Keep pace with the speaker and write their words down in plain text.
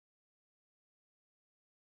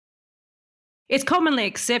It's commonly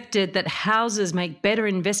accepted that houses make better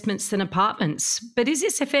investments than apartments, but is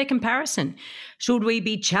this a fair comparison? Should we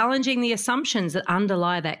be challenging the assumptions that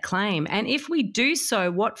underlie that claim? And if we do so,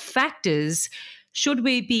 what factors should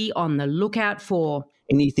we be on the lookout for?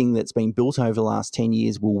 Anything that's been built over the last 10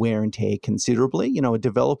 years will wear and tear considerably. You know, a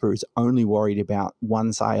developer is only worried about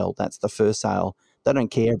one sale. That's the first sale. They don't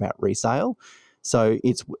care about resale. So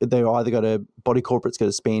they're either body corporate's got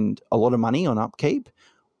to spend a lot of money on upkeep,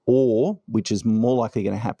 or, which is more likely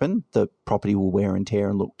going to happen, the property will wear and tear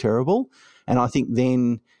and look terrible. And I think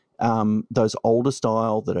then those older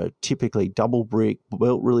style that are typically double brick,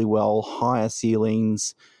 built really well, higher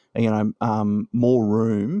ceilings, more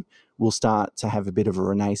room, will start to have a bit of a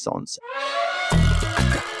renaissance.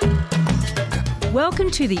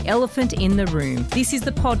 Welcome to The Elephant in the Room. This is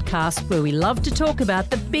the podcast where we love to talk about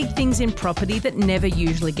the big things in property that never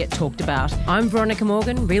usually get talked about. I'm Veronica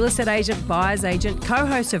Morgan, real estate agent, buyer's agent,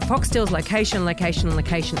 co-host of Foxtel's Location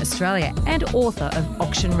Australia, and author of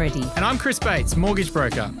Auction Ready. And I'm Chris Bates, mortgage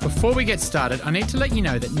broker. Before we get started, I need to let you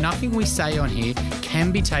know that nothing we say on here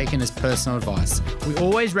can be taken as personal advice. We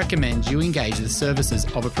always recommend you engage the services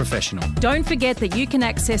of a professional. Don't forget that you can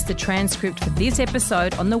access the transcript for this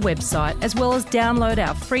episode on the website, as well as download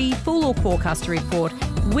our free Fool or Forecaster report,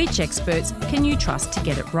 Which Experts Can You Trust to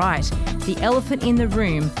Get It Right?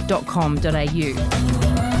 theelephantintheroom.com.au.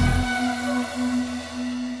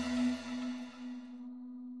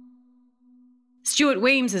 Stuart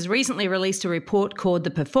Wemyss has recently released a report called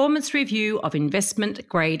The Performance Review of Investment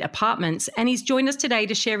Grade Apartments, and he's joined us today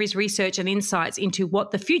to share his research and insights into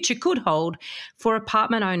what the future could hold for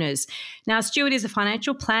apartment owners. Now, Stuart is a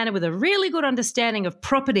financial planner with a really good understanding of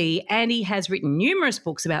property, and he has written numerous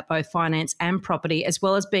books about both finance and property, as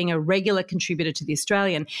well as being a regular contributor to The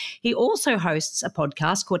Australian. He also hosts a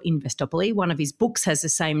podcast called Investopoly. One of his books has the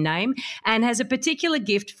same name, and has a particular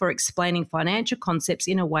gift for explaining financial concepts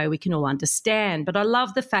in a way we can all understand. But I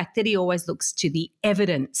love the fact that he always looks to the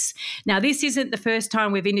evidence. Now, this isn't the first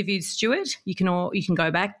time we've interviewed Stuart. You can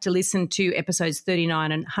go back to listen to episodes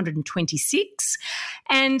 39 and 126.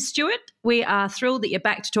 And Stuart, we are thrilled that you're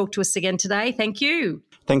back to talk to us again today. Thank you.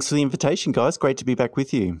 Thanks for the invitation, guys. Great to be back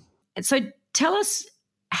with you. And so tell us,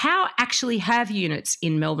 how actually have units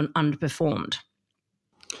in Melbourne underperformed?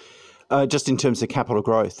 Just in terms of capital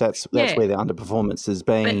growth, that's where the underperformance has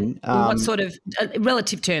been. But in what sort of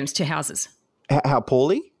relative terms to houses? How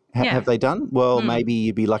poorly have they done? Well, maybe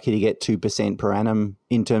you'd be lucky to get 2% per annum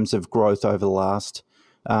in terms of growth over the last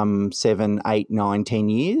 7, 8, 9, 10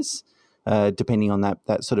 years, depending on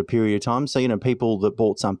that sort of period of time. So, people that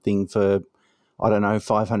bought something for,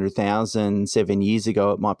 500,000 7 years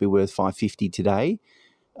ago, it might be worth 550 today.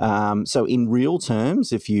 So in real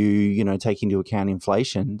terms, if you take into account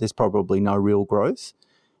inflation, there's probably no real growth.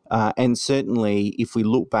 And certainly if we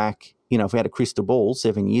look back, if we had a crystal ball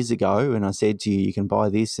 7 years ago and I said to you, you can buy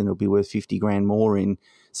this and it'll be worth 50 grand more in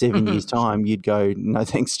 7 years' time, you'd go, no,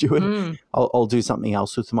 thanks, Stuart. I'll do something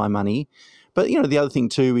else with my money. But, the other thing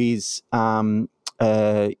too is, Buffett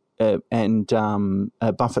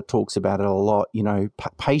talks about it a lot,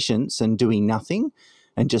 patience and doing nothing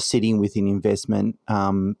and just sitting with an investment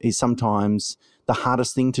is sometimes the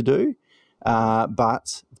hardest thing to do.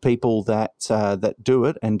 But people that do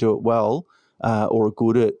it and do it well or are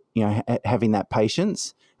good at having that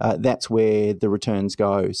patience, that's where the returns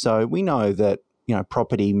go. So we know that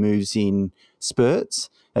property moves in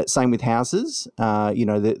spurts. Same with houses.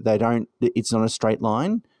 They don't. It's not a straight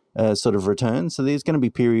line sort of return. So there's going to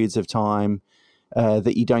be periods of time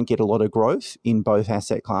that you don't get a lot of growth in both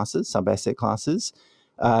asset classes, sub-asset classes.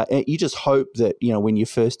 You just hope that, when you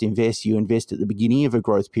first invest, you invest at the beginning of a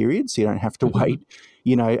growth period, so you don't have to wait,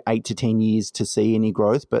 8 to 10 years to see any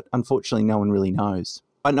growth. But unfortunately, no one really knows.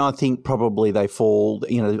 And I think probably they fall,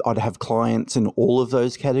 I'd have clients in all of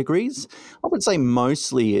those categories. I would say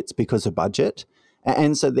mostly it's because of budget.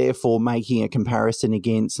 And so therefore making a comparison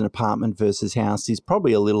against an apartment versus house is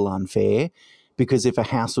probably a little unfair, because if a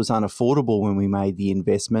house was unaffordable when we made the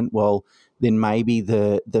investment, well, then maybe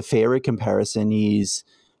the fairer comparison is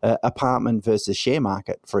apartment versus share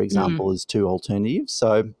market, for example, as two alternatives.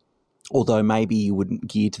 So although maybe you wouldn't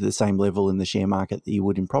gear to the same level in the share market that you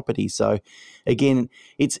would in property. So again,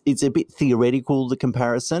 it's a bit theoretical, the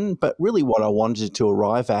comparison, but really what I wanted to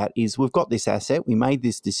arrive at is we've got this asset, we made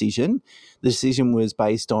this decision. The decision was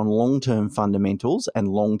based on long-term fundamentals and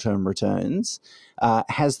long-term returns.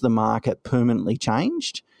 Has the market permanently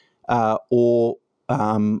changed or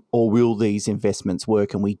will these investments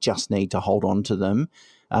work and we just need to hold on to them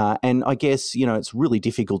And I guess, it's a really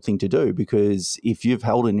difficult thing to do, because if you've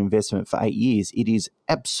held an investment for 8 years, it is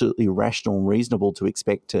absolutely rational and reasonable to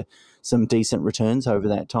expect some decent returns over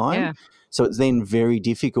that time. Yeah. So it's then very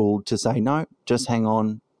difficult to say, no, just hang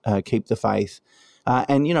on, keep the faith.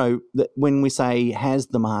 And when we say, has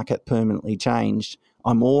the market permanently changed,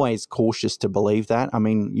 I'm always cautious to believe that. I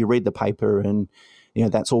mean, you read the paper and,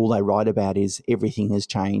 that's all they write about is everything has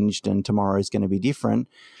changed and tomorrow is going to be different.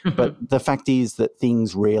 But the fact is that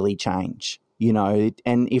things rarely change,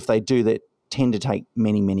 and if they do, that tend to take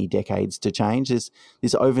many, many decades to change.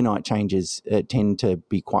 These overnight changes tend to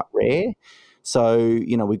be quite rare. So,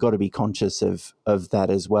 we've got to be conscious of that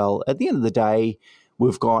as well. At the end of the day,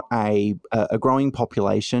 we've got a growing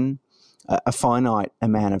population, a finite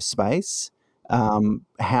amount of space.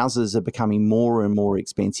 Houses are becoming more and more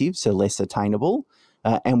expensive, so less attainable.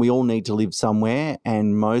 And we all need to live somewhere.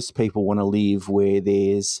 And most people want to live where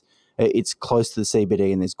it's close to the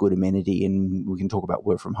CBD and there's good amenity. And we can talk about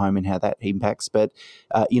work from home and how that impacts. But,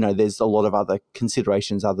 there's a lot of other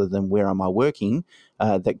considerations other than where am I working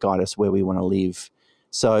that guide us where we want to live.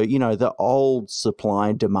 So, the old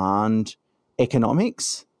supply demand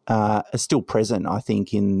economics are still present, I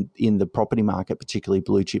think, in the property market, particularly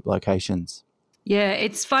blue chip locations. Yeah,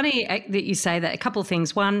 it's funny that you say that. A couple of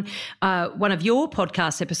things. One of your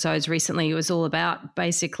podcast episodes recently was all about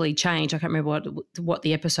basically change. I can't remember what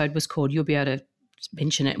the episode was called. You'll be able to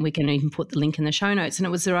mention it, and we can even put the link in the show notes. And it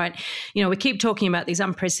was the right, we keep talking about these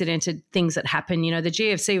unprecedented things that happen. The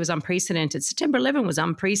GFC was unprecedented. September 11 was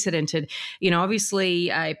unprecedented. Obviously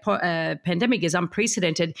a pandemic is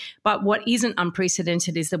unprecedented, but what isn't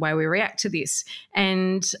unprecedented is the way we react to this.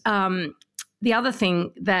 And the other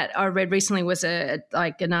thing that I read recently was an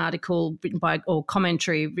article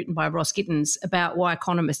commentary written by Ross Gittins about why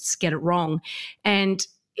economists get it wrong. And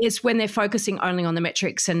it's when they're focusing only on the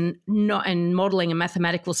metrics and modelling a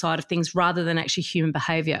mathematical side of things rather than actually human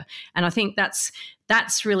behaviour. And I think that's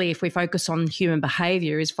really, if we focus on human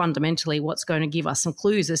behaviour, is fundamentally what's going to give us some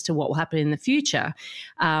clues as to what will happen in the future.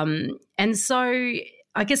 And so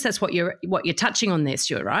I guess that's what you're touching on there,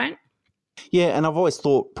 Stuart, right? Yeah, and I've always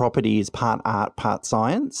thought property is part art, part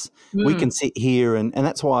science. We can sit here and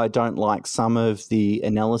that's why I don't like some of the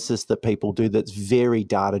analysis that people do that's very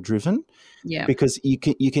data-driven. Yeah. Because you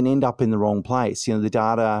can end up in the wrong place. The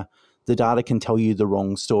data can tell you the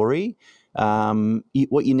wrong story.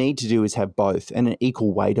 What you need to do is have both, and an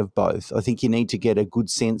equal weight of both. I think you need to get a good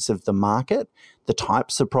sense of the market, the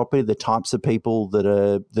types of property, the types of people that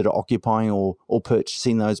are occupying or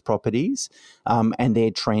purchasing those properties, and their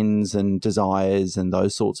trends and desires and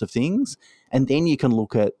those sorts of things. And then you can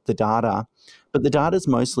look at the data. But the data is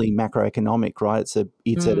mostly macroeconomic, right?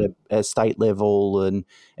 It's at a state level, and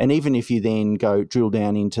even if you then go drill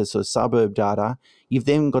down into sort of suburb data, you've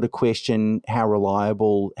then got to question how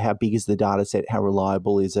big is the data set, how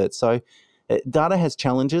reliable is it? So data has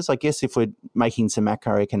challenges. I guess if we're making some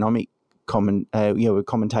macroeconomic we're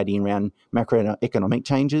commentating around macroeconomic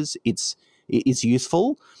changes, it's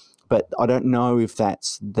useful. But I don't know if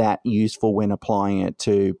that's that useful when applying it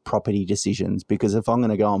to property decisions, because if I'm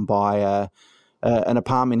going to go and buy an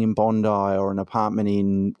apartment in Bondi or an apartment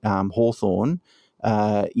in Hawthorne,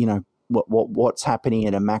 what's happening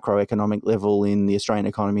at a macroeconomic level in the Australian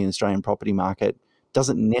economy and Australian property market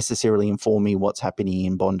doesn't necessarily inform me what's happening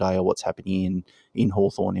in Bondi or what's happening in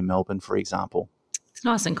Hawthorne in Melbourne, for example. It's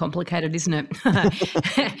nice and complicated, isn't it?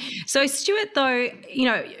 So, Stuart, though,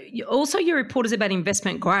 also your report is about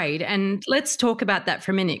investment grade, and let's talk about that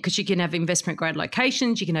for a minute, because you can have investment grade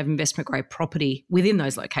locations, you can have investment grade property within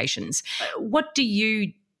those locations. What do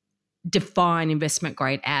you define investment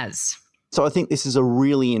grade as? So I think this is a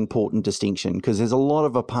really important distinction, because there's a lot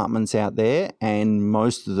of apartments out there and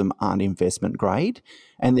most of them aren't investment grade,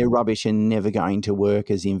 and they're rubbish and never going to work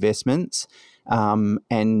as investments.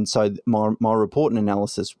 And so my report and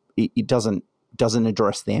analysis, it doesn't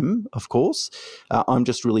address them, of course. I'm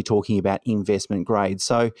just really talking about investment grade.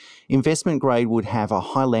 So investment grade would have a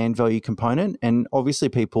high land value component, and obviously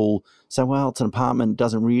people say, well, it's an apartment,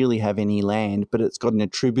 doesn't really have any land, but it's got an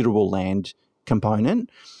attributable land component.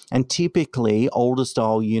 And typically older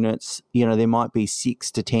style units, there might be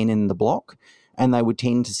 6 to 10 in the block, and they would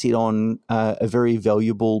tend to sit on a very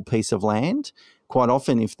valuable piece of land. Quite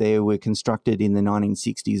often, if they were constructed in the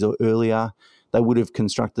 1960s or earlier, they would have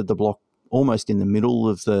constructed the block almost in the middle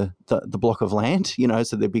of the block of land,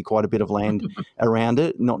 so there'd be quite a bit of land around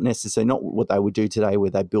it, not what they would do today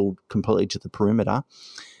where they build completely to the perimeter.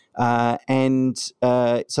 So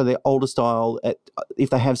they're older style. If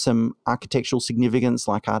they have some architectural significance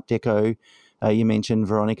like Art Deco, you mentioned,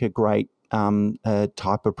 Veronica, great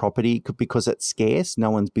type of property because it's scarce. No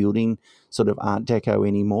one's building sort of Art Deco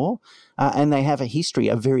anymore. And they have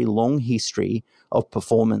a very long history of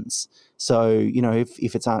performance. So,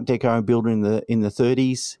 if it's Art Deco built in the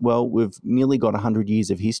 30s, well, we've nearly got 100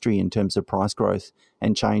 years of history in terms of price growth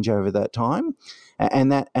and change over that time.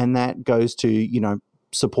 And that goes to,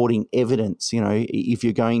 supporting evidence. If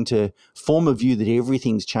you're going to form a view that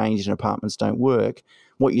everything's changed and apartments don't work,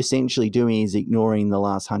 what you're essentially doing is ignoring the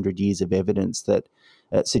last 100 years of evidence that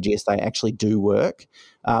suggests they actually do work,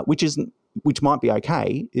 which might be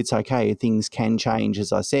okay. It's okay. Things can change,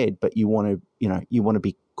 as I said, but you want to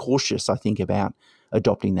be cautious, I think, about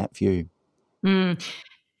adopting that view. Mm.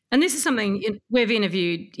 And this is something we've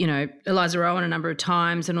interviewed, Eliza Rowan a number of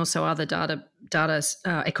times, and also other data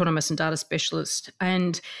economists and data specialists.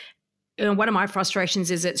 And one of my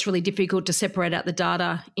frustrations is it's really difficult to separate out the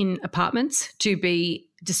data in apartments to be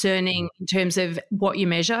discerning in terms of what you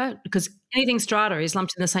measure, because anything strata is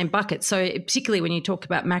lumped in the same bucket. So particularly when you talk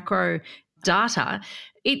about macro data,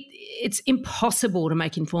 it's impossible to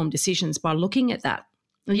make informed decisions by looking at that.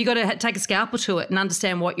 You've got to take a scalpel to it and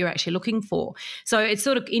understand what you're actually looking for. So it's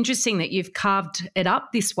sort of interesting that you've carved it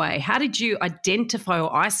up this way. How did you identify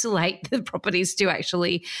or isolate the properties to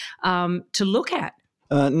actually to look at?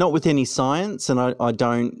 Not with any science, and I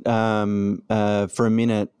don't for a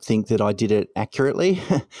minute think that I did it accurately.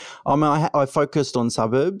 I focused on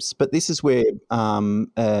suburbs, but this is where,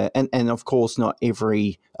 and of course not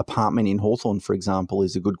every apartment in Hawthorn, for example,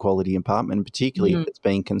 is a good quality apartment, particularly if it's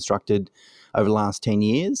being constructed over the last 10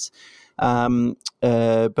 years. But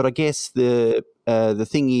I guess the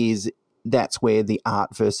thing is that's where the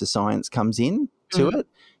art versus science comes in to it.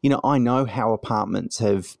 I know how apartments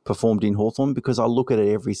have performed in Hawthorn because I look at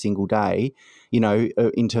it every single day,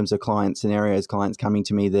 in terms of client scenarios, clients coming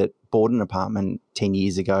to me that bought an apartment 10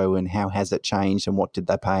 years ago and how has it changed and what did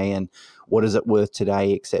they pay and what is it worth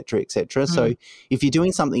today, et cetera, et cetera. So if you're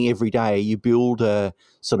doing something every day, you build a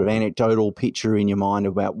sort of anecdotal picture in your mind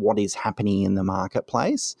about what is happening in the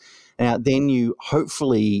marketplace. Now, then you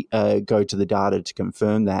hopefully go to the data to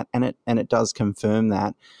confirm that, and it does confirm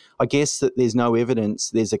that. I guess that there's no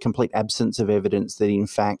evidence, there's a complete absence of evidence that, in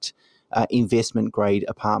fact, investment-grade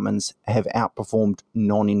apartments have outperformed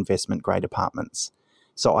non-investment grade apartments.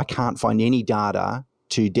 So I can't find any data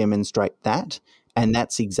to demonstrate that, and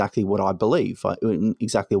that's exactly what I believe,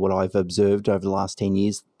 exactly what I've observed over the last 10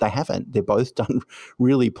 years. They haven't. They're both done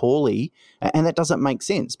really poorly, and that doesn't make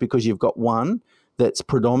sense because you've got one that's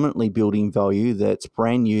predominantly building value, that's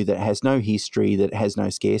brand new, that has no history, that has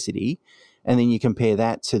no scarcity. And then you compare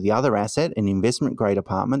that to the other asset, an investment-grade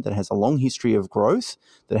apartment that has a long history of growth,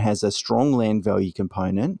 that has a strong land value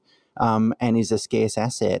component, and is a scarce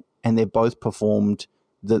asset, and they've both performed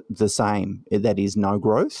the same, that is no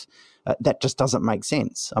growth. That just doesn't make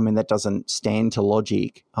sense. I mean, that doesn't stand to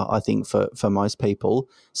logic, I think, for most people.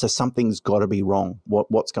 So something's got to be wrong.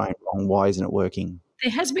 What's going wrong? Why isn't it working?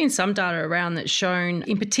 There has been some data around that's shown,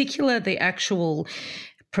 in particular, the actual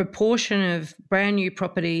proportion of brand new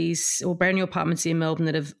properties or brand new apartments in Melbourne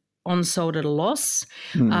that have on-sold at a loss.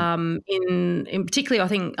 In particularly, I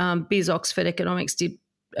think Biz Oxford Economics did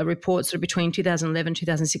a report sort of between 2011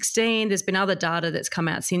 2016. There's been other data that's come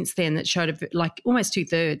out since then that showed like almost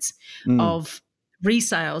 2/3 of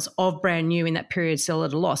resales of brand new in that period sell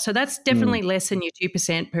at a loss. So that's definitely less than your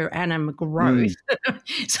 2% per annum growth.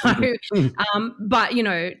 But,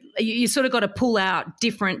 you sort of got to pull out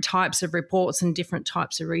different types of reports and different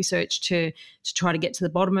types of research to try to get to the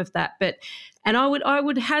bottom of that. And I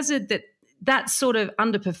would hazard that sort of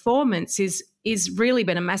underperformance is really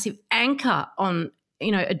been a massive anchor on,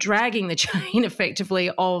 dragging the chain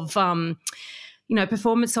effectively of,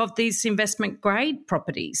 performance of these investment grade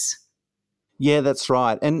properties. Yeah, that's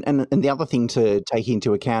right. And the other thing to take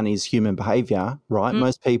into account is human behaviour, right?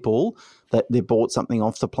 Most people that they bought something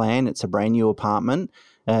off the plan, it's a brand new apartment,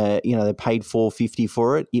 they paid $450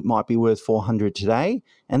 for it. It might be worth $400 today,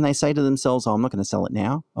 and they say to themselves, "Oh, I'm not going to sell it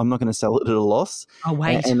now. I'm not going to sell it at a loss." Oh,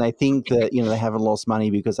 wait. And they think that they haven't lost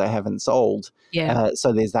money because they haven't sold. Yeah.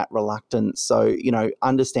 So there's that reluctance. So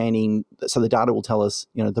understanding. So the data will tell us,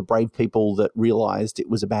 the brave people that realised it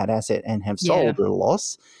was a bad asset and have sold at a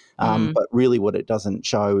loss. But really what it doesn't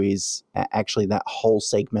show is actually that whole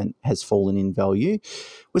segment has fallen in value.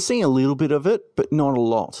 We're seeing a little bit of it, but not a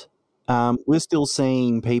lot. We're still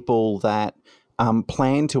seeing people that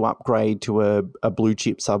plan to upgrade to a blue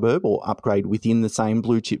chip suburb or upgrade within the same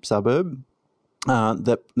blue chip suburb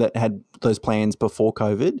that had those plans before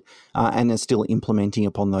COVID and are still implementing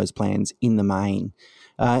upon those plans in the main.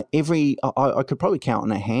 I could probably count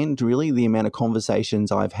on a hand, really, the amount of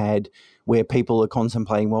conversations I've had where people are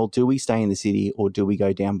contemplating, well, do we stay in the city or do we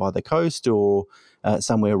go down by the coast or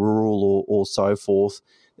somewhere rural or so forth?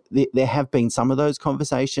 There have been some of those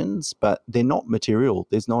conversations, but they're not material.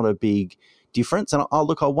 There's not a big difference. And I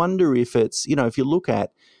wonder if it's, if you look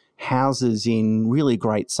at houses in really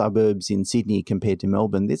great suburbs in Sydney compared to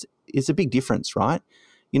Melbourne, there's a big difference, right?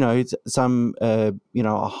 A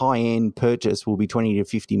high-end purchase will be 20 to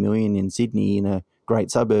 50 million in Sydney in a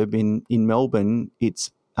great suburb. In Melbourne,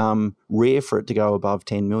 it's rare for it to go above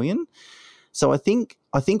 10 million. So I think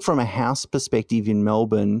from a house perspective in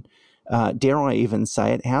Melbourne, dare I even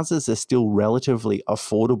say it, houses are still relatively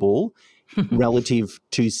affordable relative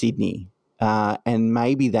to Sydney. And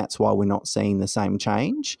maybe that's why we're not seeing the same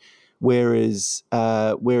change. Whereas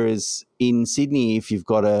in Sydney, if you've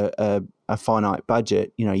got a finite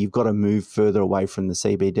budget, you've got to move further away from the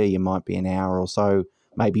CBD. You might be an hour or so,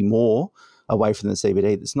 maybe more, away from the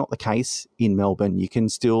CBD. That's not the case in Melbourne. You can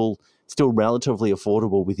still relatively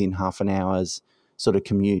affordable within half an hour's sort of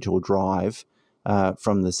commute or drive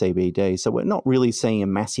from the CBD. So we're not really seeing a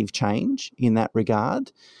massive change in that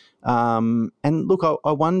regard. And look,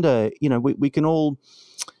 I wonder, we can all.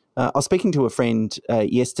 I was speaking to a friend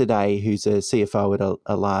yesterday who's a CFO at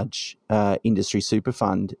a large industry super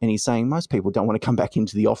fund, and he's saying most people don't want to come back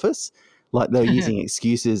into the office. Like they're using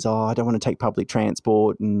excuses, I don't want to take public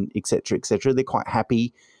transport and et cetera, et cetera. They're quite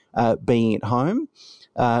happy being at home,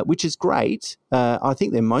 which is great. I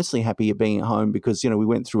think they're mostly happy at being at home because, we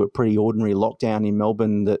went through a pretty ordinary lockdown in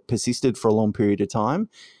Melbourne that persisted for a long period of time.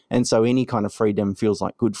 And so any kind of freedom feels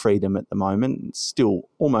like good freedom at the moment. It's still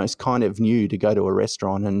almost kind of new to go to a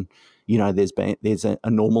restaurant and, there's a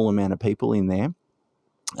normal amount of people in there.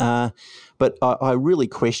 But I really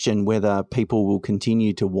question whether people will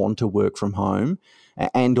continue to want to work from home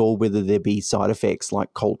and or whether there be side effects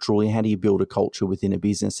like culturally. How do you build a culture within a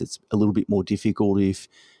business? It's a little bit more difficult if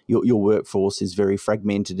your workforce is very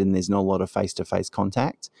fragmented and there's not a lot of face-to-face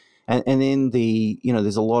contact. And then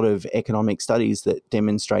there's a lot of economic studies that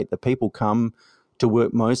demonstrate that people come to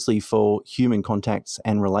work mostly for human contacts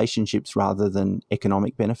and relationships rather than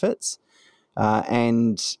economic benefits.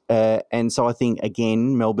 And so I think,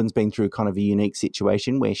 again, Melbourne's been through kind of a unique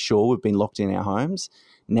situation where, sure, we've been locked in our homes.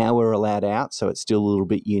 Now we're allowed out, so it's still a little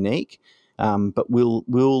bit unique. But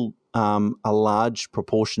will a large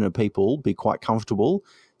proportion of people be quite comfortable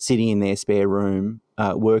sitting in their spare room,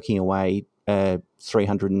 working away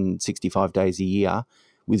 365 days a year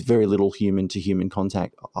with very little human-to-human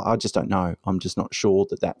contact? I just don't know. I'm just not sure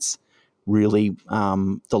that that's really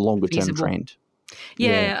the longer-term trend.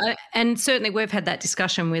 Yeah, and certainly we've had that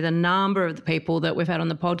discussion with a number of the people that we've had on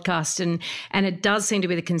the podcast, and it does seem to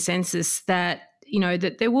be the consensus that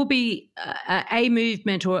that there will be a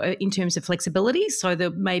movement or in terms of flexibility. So there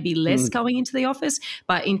may be less going into the office,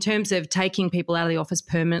 but in terms of taking people out of the office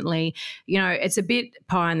permanently, it's a bit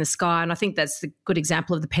pie in the sky. And I think that's the good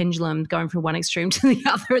example of the pendulum going from one extreme to the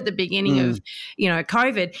other at the beginning of,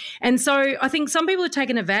 COVID. And so I think some people have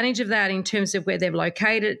taken advantage of that in terms of where they're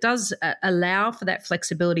located. It does allow for that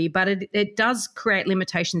flexibility, but it does create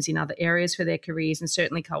limitations in other areas for their careers, and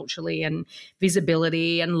certainly culturally and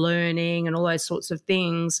visibility and learning and all those sorts of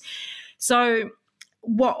things. So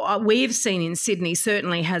what we've seen in Sydney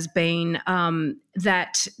certainly has been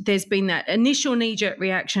that there's been that initial knee-jerk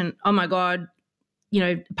reaction, oh my God,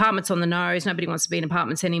 apartments on the nose, nobody wants to be in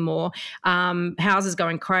apartments anymore, houses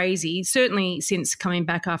going crazy. Certainly since coming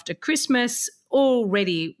back after Christmas,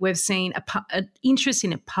 already we've seen an interest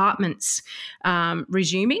in apartments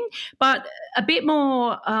resuming, but a bit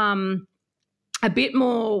more,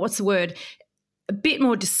 what's the word? A bit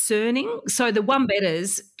more discerning. So the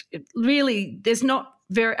one-bedders, really, there's not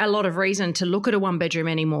a lot of reason to look at a one-bedroom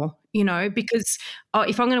anymore, because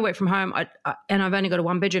if I'm going to work from home and I've only got a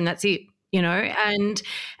one-bedroom, that's it, and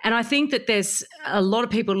I think that there's a lot of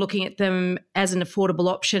people looking at them as an affordable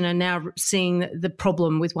option and now seeing the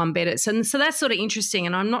problem with one-bedders. And so that's sort of interesting,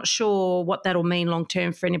 and I'm not sure what that'll mean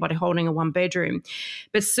long-term for anybody holding a one-bedroom.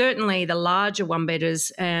 But certainly the larger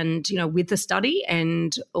one-bedders and, with the study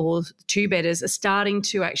or two-bedders are starting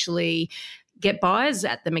to actually get buyers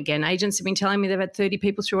at them again. Agents have been telling me they've had 30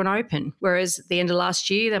 people through an open, whereas at the end of last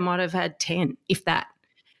year they might have had 10, if that.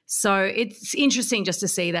 So it's interesting just to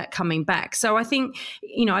see that coming back. So I think,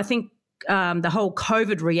 the whole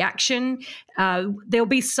COVID reaction, there'll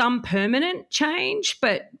be some permanent change,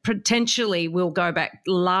 but potentially we'll go back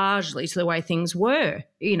largely to the way things were.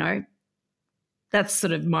 That's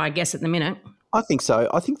sort of my guess at the minute. I think so.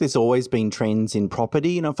 I think there's always been trends in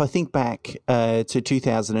property. If I think back to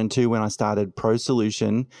 2002 when I started Pro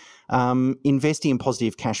Solution, investing in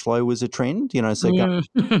positive cash flow was a trend. So going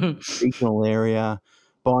to a regional area,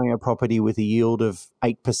 buying a property with a yield of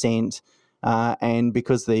 8%. And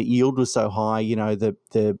because the yield was so high,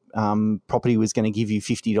 the property was going to give you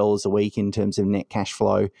 $50 a week in terms of net cash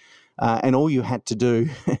flow. And all you had to do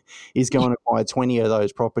is go and acquire 20 of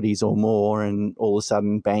those properties or more, and all of a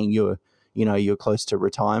sudden, bang, you're close to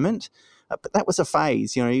retirement. But that was a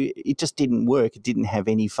phase. It just didn't work. It didn't have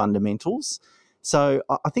any fundamentals. So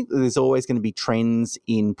I think that there's always going to be trends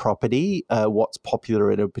in property, what's popular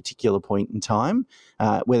at a particular point in time,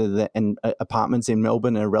 apartments in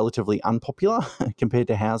Melbourne are relatively unpopular compared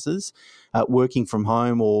to houses, working from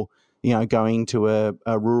home or going to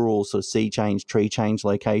a rural sort of sea change, tree change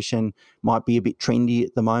location might be a bit trendy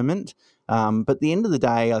at the moment. But at the end of the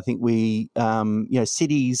day, I think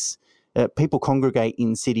cities, people congregate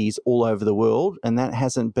in cities all over the world, and that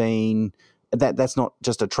hasn't been that's not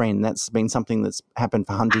just a trend. That's been something that's happened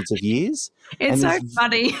for hundreds of years. It's so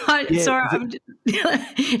funny.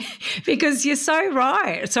 Because you're so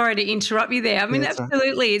right. Sorry to interrupt you there. I mean,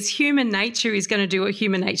 absolutely. Right. It's human nature is going to do what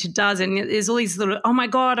human nature does. And there's all these little, oh my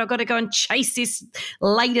God, I've got to go and chase this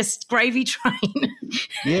latest gravy train.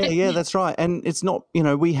 Yeah, that's right. And it's not,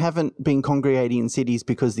 we haven't been congregating in cities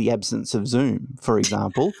because the absence of Zoom, for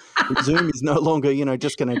example. Zoom is no longer,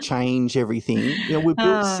 just going to change everything. We've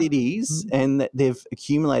built cities and they've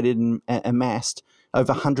accumulated and amassed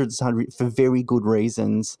over hundreds for very good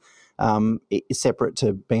reasons, separate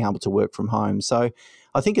to being able to work from home. So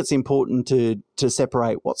I think it's important to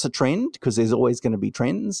separate what's a trend, because there's always going to be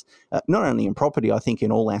trends, not only in property, I think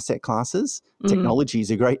in all asset classes. Technology is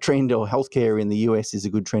a great trend, or healthcare in the US is a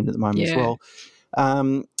good trend at the moment as well.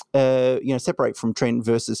 Separate from trend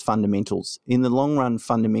versus fundamentals. In the long run,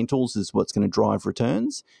 fundamentals is what's going to drive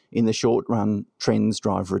returns. In the short run, trends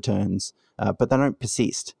drive returns, but they don't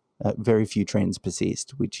persist. Very few trends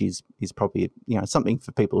persist, which is probably something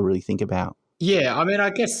for people to really think about. Yeah, I mean,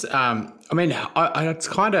 I guess, it's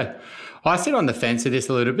kind of, I sit on the fence of this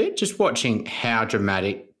a little bit, just watching how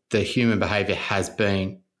dramatic the human behaviour has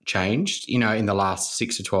been changed, in the last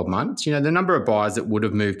 6 to 12 months. The number of buyers that would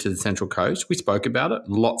have moved to the Central Coast, we spoke about it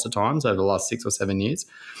lots of times over the last 6 or 7 years.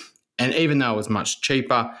 And even though it was much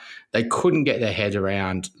cheaper, they couldn't get their head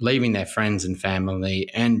around leaving their friends and family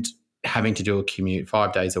and having to do a commute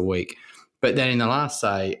 5 days a week. But then in the last,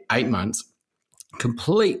 say, 8 months,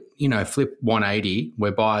 complete, flip 180,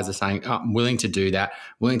 where buyers are saying, oh, I'm willing to do that,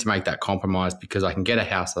 willing to make that compromise because I can get a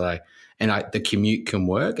house and the commute can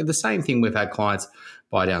work. And the same thing, we've had clients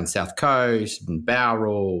buy down the South Coast,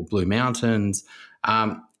 Bowral, Blue Mountains.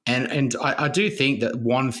 And I do think that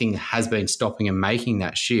one thing that has been stopping and making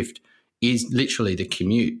that shift is literally the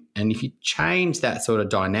commute. And if you change that sort of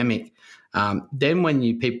dynamic, then when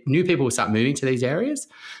new people will start moving to these areas,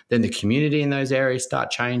 then the community in those areas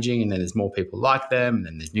start changing, and then there's more people like them, and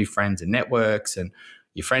then there's new friends and networks, and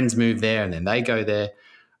your friends move there and then they go there.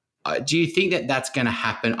 Do you think that that's going to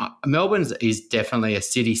happen? Melbourne is definitely a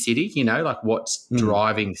city, like what's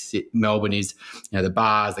driving Melbourne is, the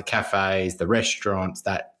bars, the cafes, the restaurants,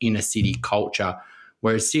 that inner city culture.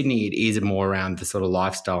 Whereas Sydney, it is more around the sort of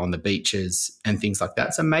lifestyle on the beaches and things like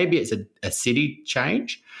that. So maybe it's a city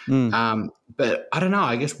change. But I don't know,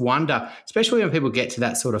 I guess wonder, especially when people get to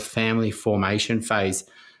that sort of family formation phase,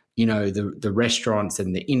 the restaurants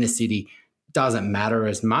and the inner city doesn't matter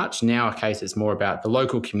as much. Nowadays, it's more about the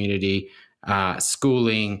local community,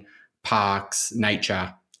 schooling, parks,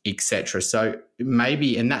 nature, etc. So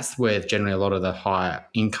maybe, and that's where generally a lot of the higher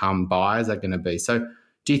income buyers are going to be. So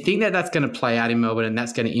do you think that that's going to play out in Melbourne, and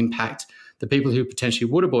that's going to impact the people who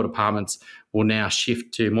potentially would have bought apartments will now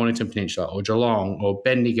shift to Mornington Peninsula or Geelong or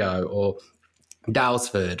Bendigo or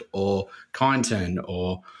Daylesford or Kyneton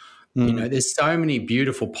or, there's so many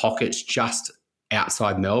beautiful pockets just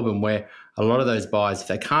outside Melbourne where a lot of those buyers, if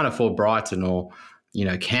they can't afford Brighton or,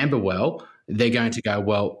 Camberwell, they're going to go,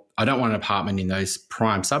 well, I don't want an apartment in those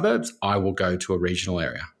prime suburbs. I will go to a regional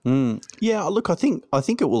area. Yeah, look, I think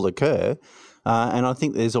it will occur. And I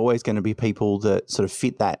think there's always going to be people that sort of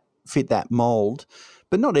fit that mould,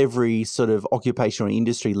 but not every sort of occupation or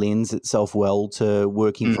industry lends itself well to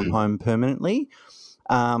working from home permanently.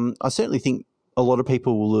 I certainly think a lot of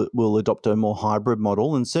people will adopt a more hybrid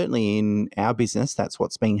model, and certainly in our business, that's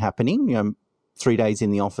what's been happening. 3 days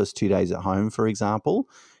in the office, 2 days at home, for example,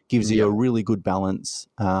 gives you a really good balance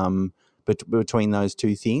between those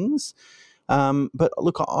two things. But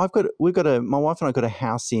look, my wife and I got a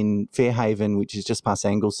house in Fairhaven, which is just past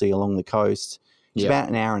Anglesea along the coast. It's about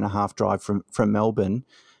an hour and a half drive from Melbourne.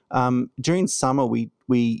 During summer, we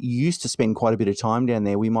used to spend quite a bit of time down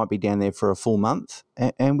there. We might be down there for a full month,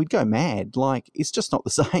 and we'd go mad. Like, it's just not the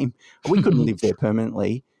same. We couldn't live there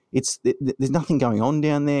permanently. There's nothing going on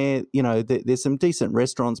down there. You know, there's some decent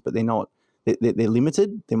restaurants, but they're not. They're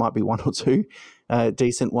limited. There might be one or two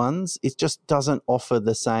decent ones. It just doesn't offer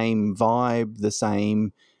the same vibe, the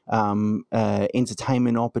same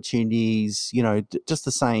entertainment opportunities. You know, just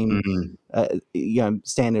the same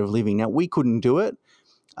standard of living. Now, we couldn't do it.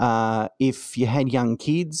 If you had young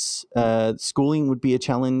kids, schooling would be a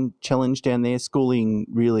challenge down there. Schooling,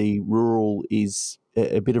 really, rural is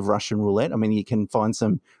a bit of Russian roulette. I mean, you can find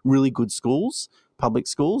some really good schools, public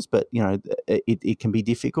schools, but, you know, it can be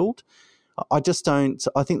difficult. I just don't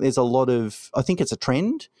 – I think there's a lot of – I think it's a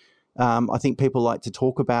trend. I think people like to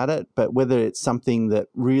talk about it, but whether it's something that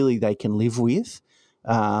really they can live with,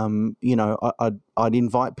 you know, I'd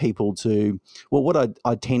invite people to – well, what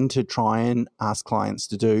I tend to try and ask clients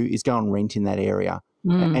to do is go and rent in that area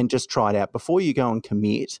and just try it out before you go and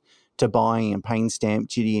commit to buying and paying stamp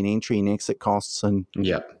duty and entry and exit costs and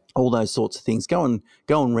all those sorts of things. Go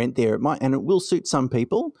and rent there. And it will suit some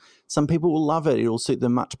people. Some people will love it. It will suit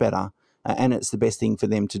them much better. And it's the best thing for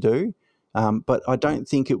them to do. But I don't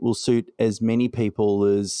think it will suit as many people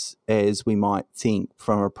as we might think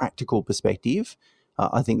from a practical perspective.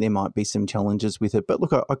 I think there might be some challenges with it. But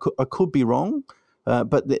look, I could be wrong.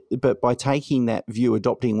 But by taking that view,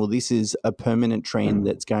 adopting, well, this is a permanent trend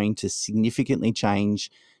that's going to significantly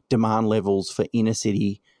change demand levels for inner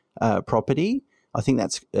city property, I think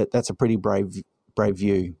that's a pretty brave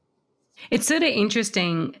view. It's sort of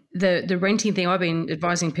interesting, the renting thing. I've been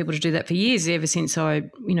advising people to do that for years, ever since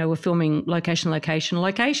we're filming location,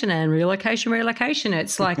 and relocation.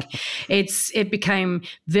 It's like it became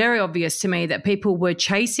very obvious to me that people were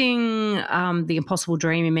chasing the impossible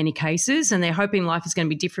dream in many cases, and they're hoping life is going to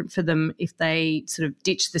be different for them if they sort of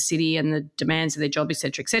ditch the city and the demands of their job, et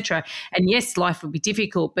cetera, et cetera. And yes, life will be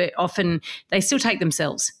difficult, but often they still take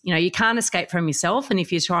themselves. You know, you can't escape from yourself, and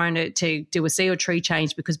if you're trying to do a sea or tree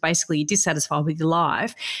change because basically you're dissatisfied with your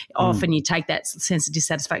life, often you take that sense of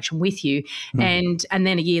dissatisfaction with you, and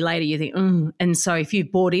then a year later you think, and so if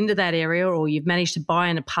you've bought into that area or you've managed to buy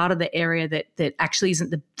in a part of the area that actually isn't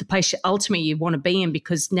the place ultimately you want to be in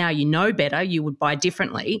because now you know better, you would buy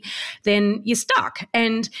differently, then you're stuck.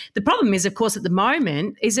 And the problem is, of course, at the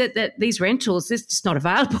moment is that these rentals, they're just not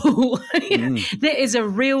available. There is a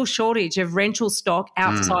real shortage of rental stock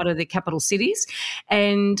outside of the capital cities,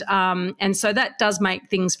 and so that does make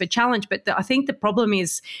things for challenge. But I think the problem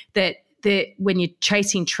is that when you're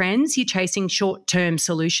chasing trends, you're chasing short-term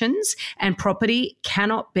solutions, and property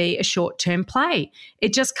cannot be a short-term play.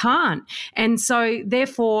 It just can't. And so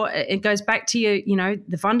therefore it goes back to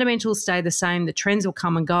the fundamentals stay the same, the trends will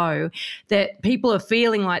come and go, that people are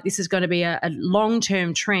feeling like this is going to be a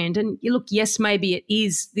long-term trend. And you look, yes, maybe it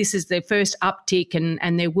is. This is the first uptick,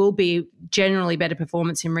 and there will be generally better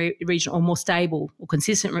performance in regional, or more stable or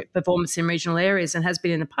consistent performance in regional areas than has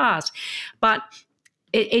been in the past. But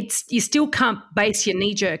you still can't base your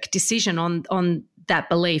knee-jerk decision on that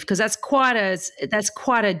belief, because that's quite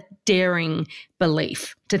a daring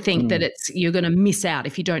belief to think that you're going to miss out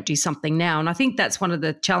if you don't do something now. And I think that's one of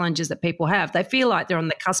the challenges that people have. They feel like they're on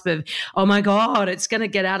the cusp of, oh my God, it's going to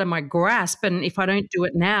get out of my grasp, and if I don't do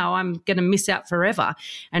it now, I'm going to miss out forever.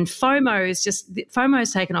 And FOMO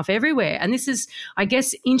is taken off everywhere. And this is, I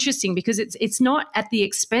guess, interesting because it's not at the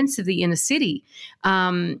expense of the inner city.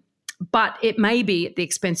 But it may be at the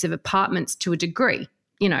expense of apartments to a degree,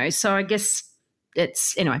 so I guess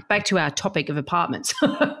anyway, back to our topic of apartments.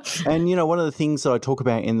 And, one of the things that I talk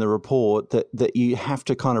about in the report that you have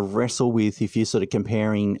to kind of wrestle with if you're sort of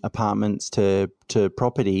comparing apartments to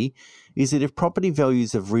property is that if property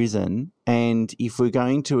values have risen, and if we're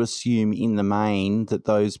going to assume in the main that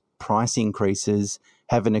those price increases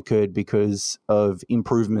haven't occurred because of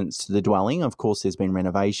improvements to the dwelling. Of course, there's been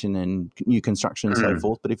renovation and new construction and so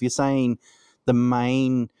forth. But if you're saying the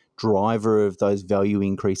main driver of those value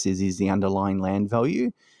increases is the underlying land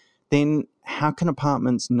value, then how can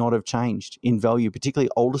apartments not have changed in value, particularly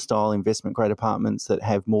older style investment grade apartments that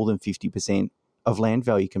have more than 50% of land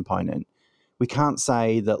value component? We can't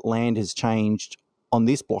say that land has changed on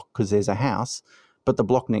this block because there's a house, but the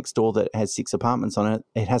block next door that has 6 apartments on it,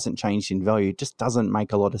 it hasn't changed in value. It just doesn't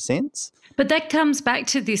make a lot of sense. But that comes back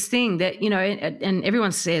to this thing that, and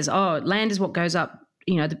everyone says, oh, land is what goes up,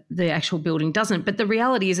 the actual building doesn't. But the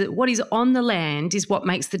reality is that what is on the land is what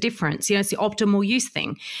makes the difference. It's the optimal use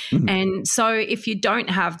thing. Mm-hmm. And so if you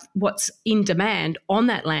don't have what's in demand on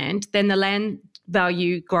that land, then the land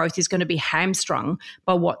value growth is going to be hamstrung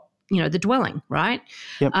by what the dwelling, right?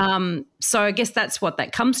 Yep. So I guess that's what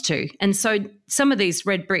that comes to. And so some of these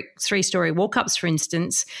red brick 3-story walk-ups, for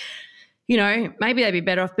instance, maybe they'd be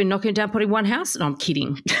better off being knocking it down, putting one house. And I'm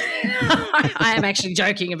kidding. I am actually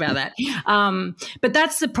joking about that. But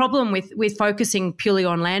that's the problem with focusing purely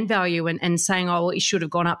on land value and saying, oh, well, it should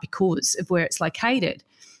have gone up because of where it's located.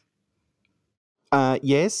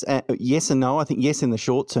 Yes and no. I think yes in the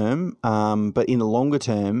short term, but in the longer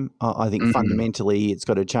term, I think fundamentally it's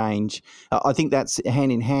got to change. I think that's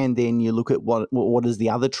hand in hand. Then you look at what is the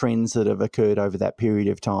other trends that have occurred over that period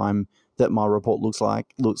of time that my report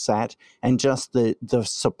looks at, and just the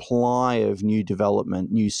supply of new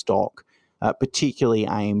development, new stock, particularly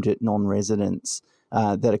aimed at non-residents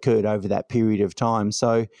that occurred over that period of time.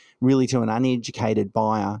 So really, to an uneducated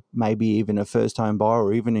buyer, maybe even a first-home buyer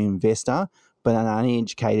or even an investor, but an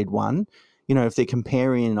uneducated one, if they're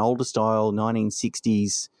comparing an older style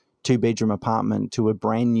 1960s 2-bedroom apartment to a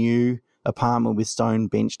brand new apartment with stone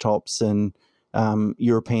bench tops and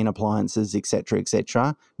European appliances,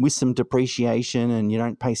 etc., with some depreciation, and you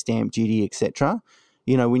don't pay stamp duty, etc.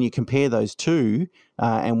 When you compare those two,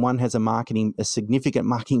 and one has a significant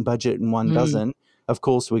marketing budget and one doesn't, of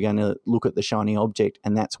course we're going to look at the shiny object,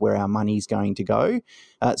 and that's where our money's going to go.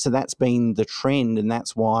 So that's been the trend, and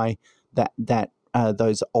that's why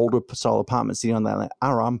those older style apartments sitting on that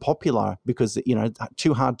are unpopular, because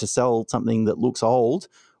too hard to sell something that looks old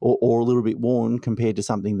or a little bit worn compared to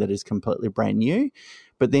something that is completely brand new.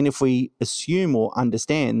 But then if we assume or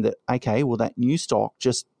understand that, okay, well, that new stock,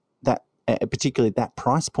 just that particularly that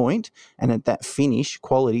price point and at that finish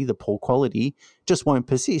quality, the poor quality, just won't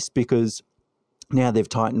persist, because now they've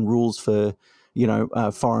tightened rules for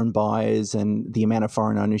foreign buyers and the amount of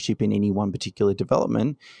foreign ownership in any one particular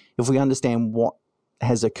development. If we understand what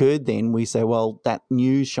has occurred, then we say, well, that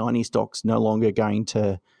new shiny stock's no longer going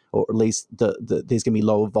to, or at least there's going to be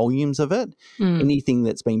lower volumes of it. Anything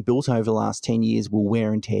that's been built over the last 10 years will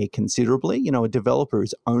wear and tear considerably. A developer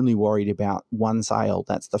is only worried about one sale.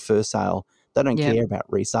 That's the first sale. They don't care about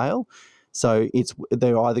resale. So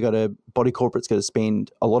they're either body corporate's got to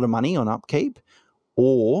spend a lot of money on upkeep,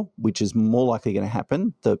 or, which is more likely going to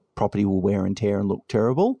happen, the property will wear and tear and look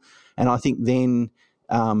terrible. And I think then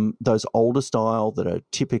those older style that are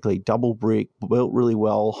typically double brick, built really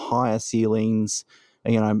well, higher ceilings,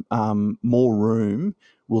 more room,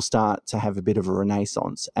 will start to have a bit of a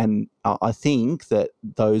renaissance. And I think that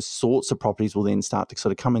those sorts of properties will then start to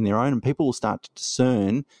sort of come in their own, and people will start to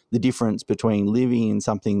discern the difference between living in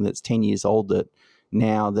something that's 10 years old that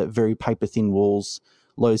very paper thin walls,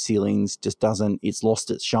 low ceilings, it's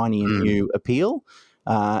lost its shiny and new appeal.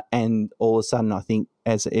 And all of a sudden, I think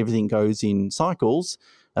as everything goes in cycles,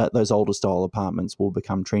 those older style apartments will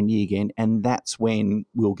become trendy again. And that's when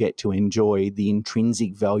we'll get to enjoy the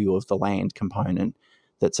intrinsic value of the land component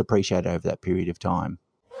that's appreciated over that period of time.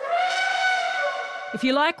 If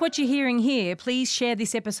you like what you're hearing here, please share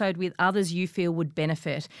this episode with others you feel would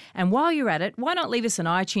benefit. And while you're at it, why not leave us an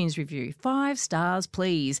iTunes review? 5 stars,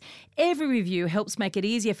 please. Every review helps make it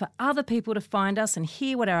easier for other people to find us and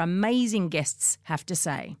hear what our amazing guests have to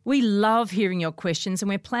say. We love hearing your questions, and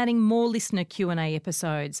we're planning more listener Q&A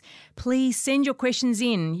episodes. Please send your questions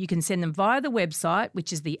in. You can send them via the website,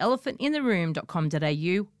 which is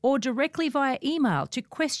theelephantintheroom.com.au, or directly via email to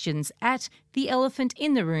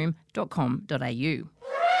questions@theelephantintheroom.com.au.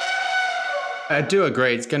 I do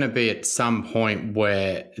agree. It's going to be at some point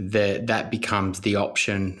where that becomes the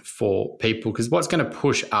option for people, because what's going to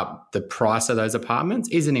push up the price of those apartments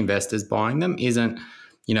isn't investors buying them, isn't,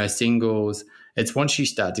 singles. It's once you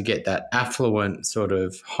start to get that affluent sort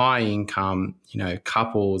of high income,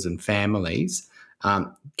 couples and families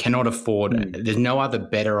cannot afford, there's no other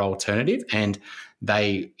better alternative. And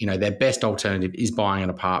they, their best alternative is buying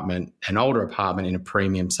an older apartment in a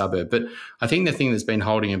premium suburb. But I think the thing that's been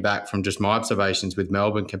holding it back from just my observations with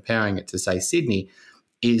Melbourne, comparing it to, say, Sydney,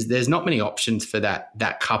 is there's not many options for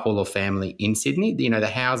that couple or family in Sydney. The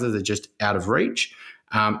houses are just out of reach,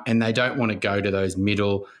 and they don't want to go to those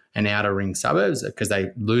middle and outer ring suburbs because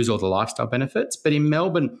they lose all the lifestyle benefits. But in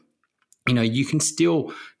Melbourne, you can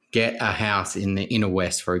still get a house in the inner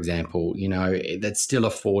west, for example, that's still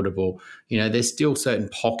affordable. There's still certain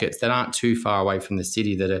pockets that aren't too far away from the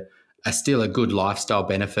city that are still a good lifestyle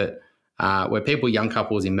benefit, where young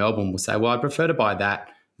couples in Melbourne will say, well, I'd prefer to buy that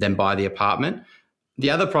than buy the apartment. The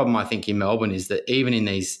other problem I think in Melbourne is that even in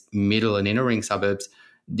these middle and inner ring suburbs,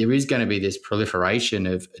 there is going to be this proliferation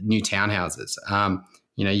of new townhouses.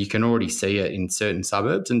 You can already see it in certain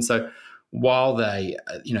suburbs. And so while the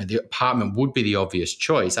apartment would be the obvious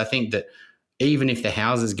choice, I think that even if the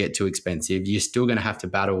houses get too expensive, you're still going to have to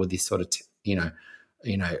battle with this sort of,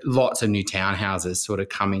 lots of new townhouses sort of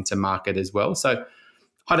coming to market as well. So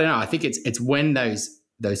I don't know. I think it's when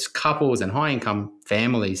those couples and high income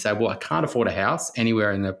families say, well, I can't afford a house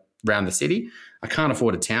anywhere around the city. I can't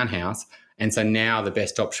afford a townhouse. And so now the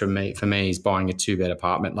best option for me is buying a 2-bed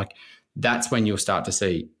apartment. Like, that's when you'll start to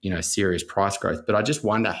see, serious price growth. But I just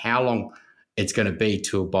wonder how long it's going to be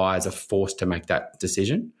till buyers are forced to make that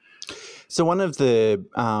decision. So one of the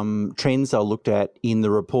trends I looked at in the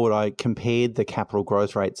report, I compared the capital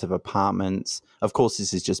growth rates of apartments. Of course,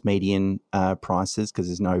 this is just median prices because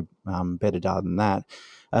there's no better data than that,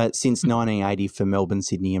 since 1980 for Melbourne,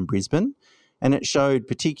 Sydney and Brisbane. And it showed,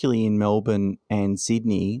 particularly in Melbourne and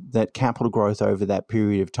Sydney, that capital growth over that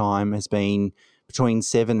period of time has been between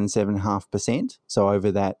 7 and 7.5%, so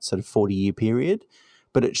over that sort of 40-year period.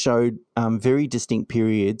 But it showed very distinct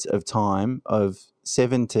periods of time of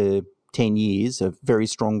 7 to 10 years of very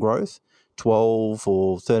strong growth, 12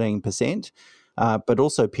 or 13%, but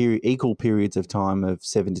also equal periods of time of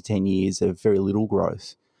 7 to 10 years of very little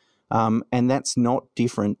growth. And that's not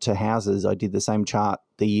different to houses. I did the same chart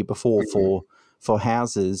the year before for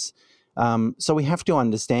houses. So we have to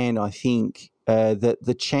understand, I think, that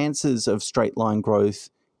the chances of straight line growth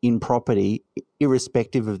in property,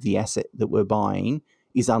 irrespective of the asset that we're buying,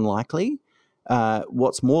 is unlikely.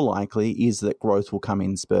 What's more likely is that growth will come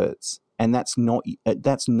in spurts. And that's not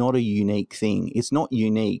a unique thing. It's not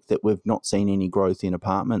unique that we've not seen any growth in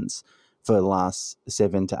apartments for the last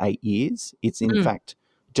 7 to 8 years. It's in fact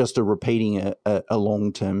just repeating a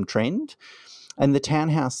long-term trend. And the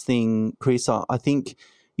townhouse thing, Chris, I think,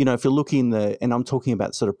 if you're looking and I'm talking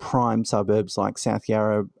about sort of prime suburbs like South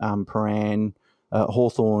Yarra, Prahran,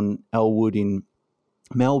 Hawthorn, Elwood in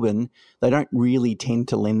Melbourne, they don't really tend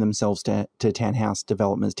to lend themselves to townhouse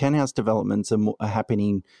developments. Townhouse developments are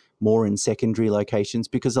happening more in secondary locations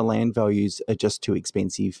because the land values are just too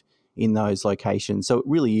expensive in those locations. So it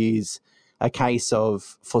really is a case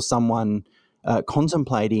of, for someone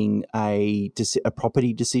contemplating a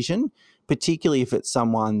property decision, particularly if it's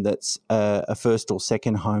someone that's a first or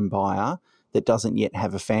second home buyer that doesn't yet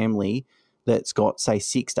have a family, that's got, say,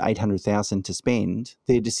 600,000 to 800,000 to spend,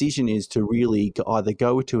 their decision is to really either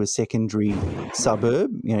go to a secondary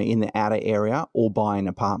suburb, in the outer area, or buy an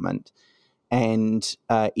apartment. And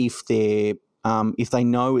if they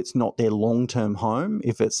know it's not their long-term home,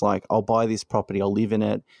 if it's like, I'll buy this property, I'll live in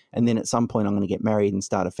it, and then at some point I'm going to get married and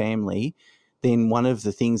start a family, then one of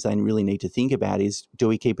the things they really need to think about is, do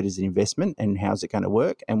we keep it as an investment, and how's it going to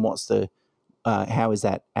work, and how is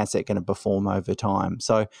that asset going to perform over time?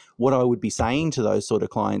 So what I would be saying to those sort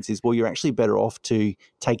of clients is, well, you're actually better off to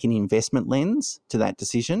take an investment lens to that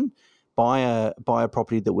decision, buy a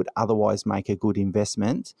property that would otherwise make a good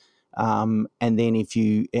investment, and then if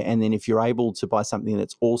you're able to buy something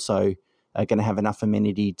that's also going to have enough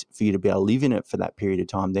amenity for you to be able to live in it for that period of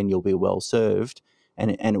time, then you'll be well served.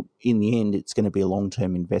 And in the end, it's going to be a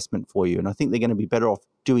long-term investment for you. And I think they're going to be better off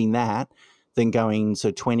doing that than going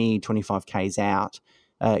 20, 25 Ks out,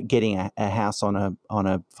 getting a house on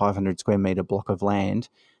a 500 square metre block of land.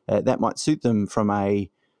 That might suit them from an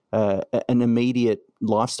immediate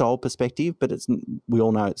lifestyle perspective, but we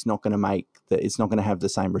all know it's not going to have the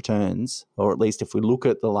same returns, or at least if we look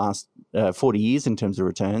at the last 40 years in terms of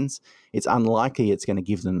returns, it's unlikely it's going to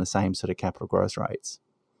give them the same sort of capital growth rates.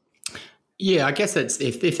 Yeah, I guess it's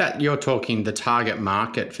if that you're talking the target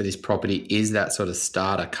market for this property is that sort of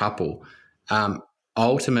starter couple.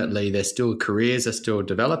 Ultimately, their careers are still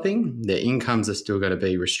developing. Their incomes are still going to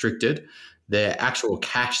be restricted. Their actual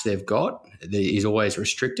cash they've got is always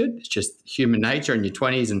restricted. It's just human nature in your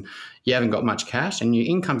 20s and you haven't got much cash and your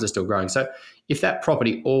incomes are still growing. So if that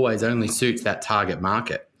property always only suits that target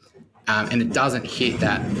market and it doesn't hit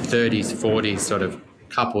that 30s, 40s sort of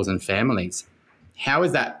couples and families, how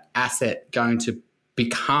is that asset going to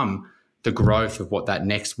become the growth of what that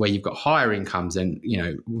next, where you've got higher incomes and,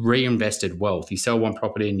 reinvested wealth? You sell one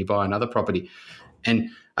property and you buy another property. And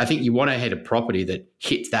I think you want to hit a property that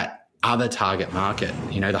hits that other target market,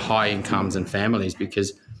 the high incomes and families,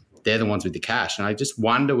 because they're the ones with the cash. And I just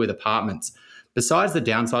wonder with apartments, besides the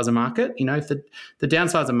downsizer market, if the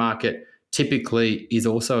downsizer market typically is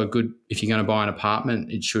also a good, if you're going to buy an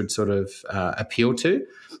apartment, it should sort of appeal to.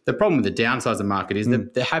 The problem with the downsizer market is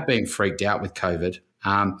that they have been freaked out with COVID.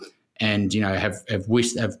 And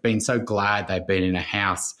have been so glad they've been in a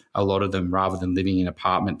house, a lot of them, rather than living in an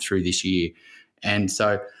apartment through this year. And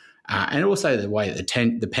so, and also the way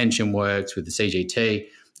the pension works with the CGT,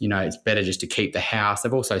 it's better just to keep the house.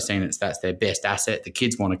 They've also seen that's their best asset. The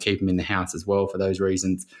kids want to keep them in the house as well for those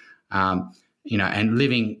reasons. And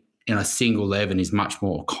living in a single level is much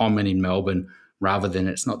more common in Melbourne rather than,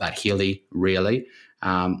 it's not that hilly really.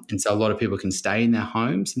 And so a lot of people can stay in their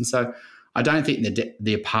homes. And so I don't think the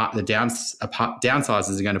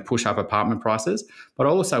downsizers are going to push up apartment prices, but I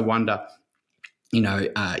also wonder,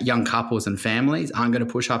 young couples and families aren't going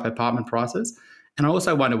to push up apartment prices. And I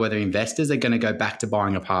also wonder whether investors are going to go back to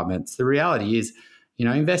buying apartments. The reality is,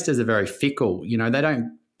 investors are very fickle. They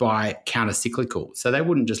don't buy counter-cyclical. So they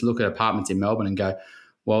wouldn't just look at apartments in Melbourne and go,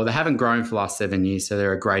 well, they haven't grown for the last 7 years, so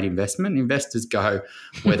they're a great investment. Investors go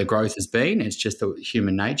where the growth has been. It's just the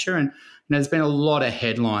human nature. And there's been a lot of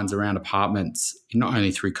headlines around apartments, not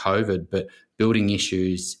only through COVID, but building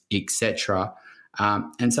issues, etc.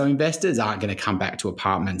 And so investors aren't going to come back to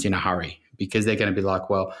apartments in a hurry because they're going to be like,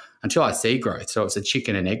 well, until I see growth. So it's a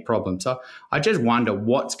chicken and egg problem. So I just wonder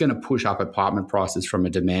what's going to push up apartment prices from a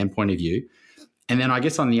demand point of view. And then I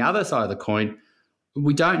guess on the other side of the coin,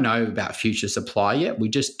 we don't know about future supply yet. We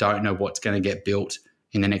just don't know what's going to get built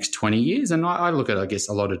in the next 20 years. And I look at, I guess,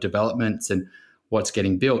 a lot of developments and what's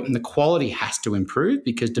getting built. And the quality has to improve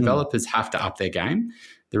because developers have to up their game.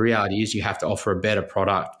 The reality is you have to offer a better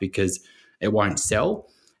product because it won't sell.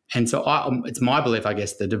 And so it's my belief, I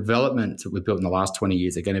guess, the developments that we built in the last 20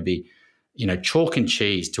 years are going to be, chalk and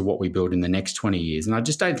cheese to what we build in the next 20 years. And I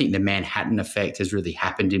just don't think the Manhattan effect has really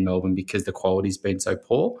happened in Melbourne because the quality's been so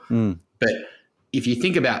poor. But if you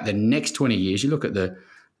think about the next 20 years, you look at the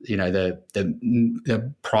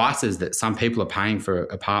prices that some people are paying for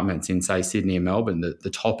apartments in, say, Sydney and Melbourne, the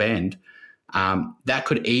top end, that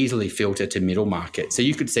could easily filter to middle market. So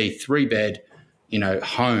you could see 3-bed,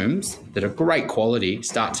 homes that are great quality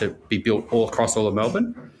start to be built all across all of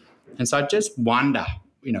Melbourne. And so I just wonder,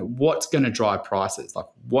 what's going to drive prices? Like,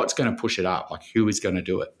 what's going to push it up? Like, who is going to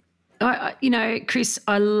do it? Chris,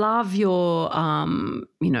 I love your,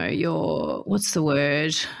 your, what's the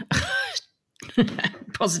word?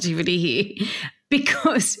 Positivity here.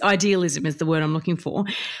 Because idealism is the word I'm looking for.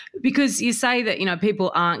 Because you say that,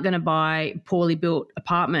 people aren't going to buy poorly built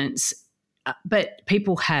apartments, but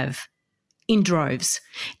people have in droves.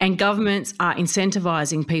 And governments are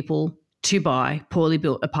incentivising people to buy poorly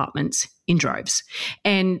built apartments in droves.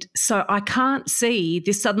 And so I can't see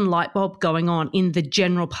this sudden light bulb going on in the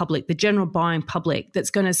general public, the general buying public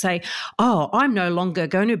that's going to say, oh, I'm no longer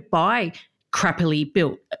going to buy crappily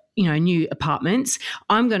built new apartments.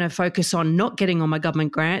 I'm going to focus on not getting all my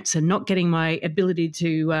government grants and not getting my ability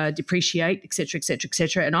to depreciate, et cetera, et cetera, et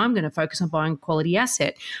cetera. And I'm going to focus on buying quality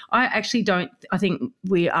asset. I think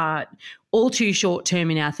we are all too short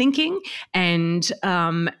term in our thinking and,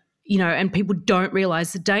 and people don't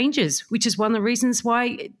realise the dangers, which is one of the reasons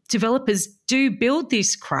why developers do build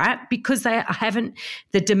this crap because the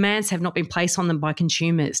demands have not been placed on them by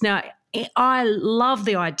consumers. Now, I love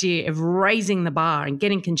the idea of raising the bar and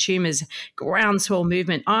getting consumers groundswell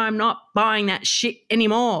movement. I'm not buying that shit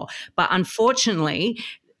anymore. But unfortunately,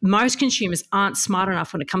 most consumers aren't smart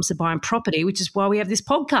enough when it comes to buying property, which is why we have this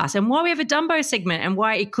podcast and why we have a Dumbo segment and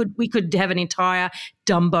why we could have an entire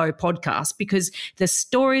Dumbo podcast, because the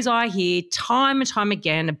stories I hear time and time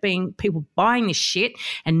again of being people buying this shit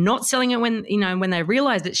and not selling it when they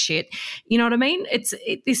realize it's shit. You know what I mean?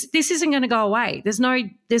 This isn't going to go away. There's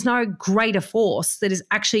no greater force that is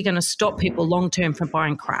actually going to stop people long term from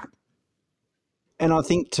buying crap. And I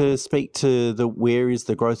think to speak to where is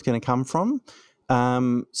the growth going to come from?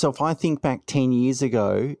 So if I think back 10 years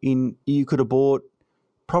ago, you could have bought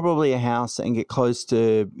probably a house and get close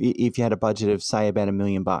to, if you had a budget of say about $1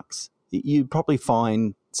 million, you'd probably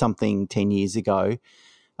find something 10 years ago.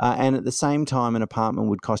 And at the same time, an apartment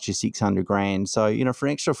would cost you $600,000. So, for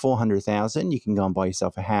an extra $400,000, you can go and buy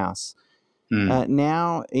yourself a house.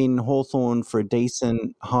 Now in Hawthorn for a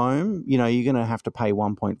decent home, you're going to have to pay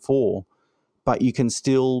 1.4, but you can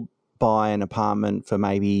still buy an apartment for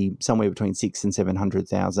maybe somewhere between 600,000 and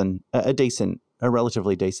 700,000, a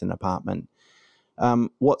relatively decent apartment.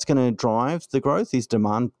 What's going to drive the growth is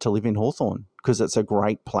demand to live in Hawthorn because it's a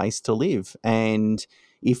great place to live. And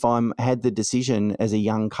if I'm had the decision as a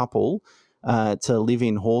young couple to live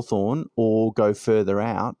in Hawthorn or go further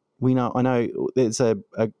out, I know there's a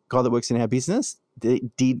guy that works in our business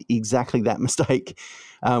that did exactly that mistake,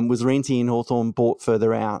 was renting in Hawthorn, bought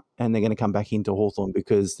further out, and they're going to come back into Hawthorn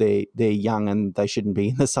because they're young and they shouldn't be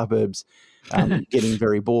in the suburbs getting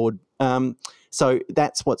very bored. So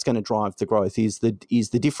that's what's going to drive the growth is the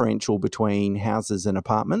differential between houses and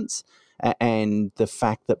apartments, and the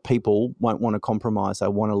fact that people won't want to compromise. They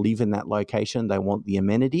want to live in that location. They want the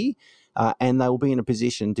amenity. And they will be in a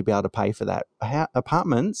position to be able to pay for that.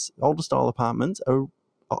 Apartments, older style apartments, are,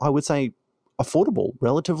 I would say, affordable,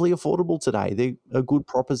 relatively affordable today. They're a good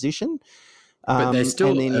proposition. But they're still,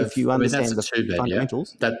 and then that's a 2-bed,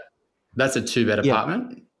 fundamentals. yeah? That's a 2-bed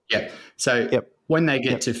apartment. Yeah. So when they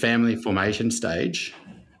get to family formation stage,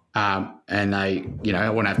 and they,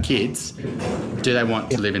 want to have kids, do they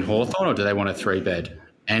want to live in Hawthorn or do they want a 3-bed?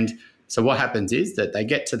 And so what happens is that they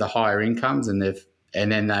get to the higher incomes and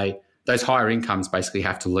then those higher incomes basically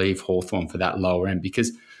have to leave Hawthorn for that lower end,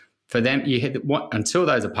 because for them, until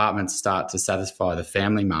those apartments start to satisfy the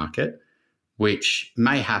family market, which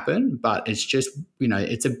may happen, but it's just,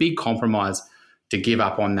 it's a big compromise to give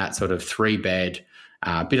up on that sort of 3-bed,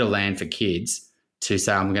 bit of land for kids to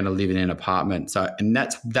say, I'm going to live in an apartment. So, and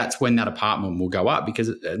that's when that apartment will go up, because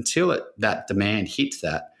until that demand hits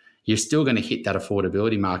that, you're still going to hit that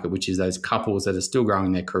affordability market, which is those couples that are still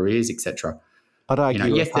growing their careers, etc. I'd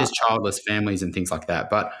argue, yes, there's childless families and things like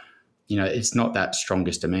that, but it's not that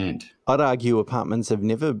strongest demand. I'd argue apartments have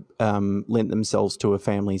never lent themselves to a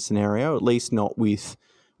family scenario, at least not with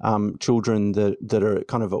children that are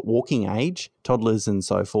kind of at walking age, toddlers and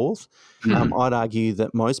so forth. I'd argue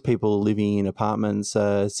that most people living in apartments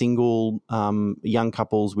are single, young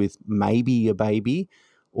couples with maybe a baby,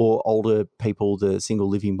 or older people that are single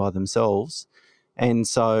living by themselves. And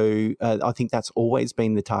so I think that's always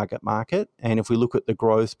been the target market. And if we look at the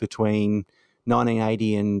growth between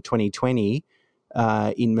 1980 and 2020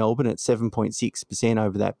 in Melbourne at 7.6%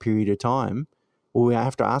 over that period of time, well, we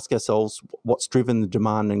have to ask ourselves what's driven the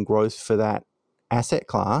demand and growth for that asset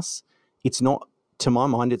class. It's not, to my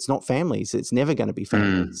mind, it's not families. It's never going to be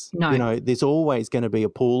families. No. There's always going to be a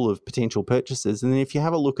pool of potential purchasers. And then if you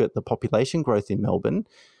have a look at the population growth in Melbourne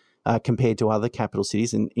compared to other capital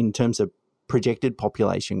cities in terms of projected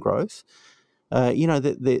population growth,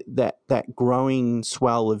 that growing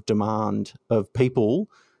swell of demand of people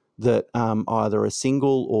that either a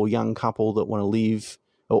single or young couple that want to live,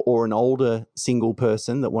 or an older single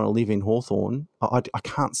person that want to live in Hawthorn, I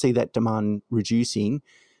can't see that demand reducing.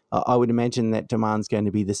 I would imagine that demand's going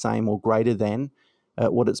to be the same or greater than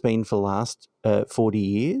what it's been for the last 40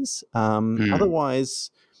 years. Otherwise,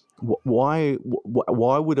 why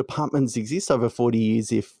would apartments exist over 40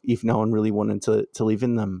 years if no one really wanted to live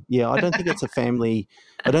in them? Yeah, I don't think it's a family.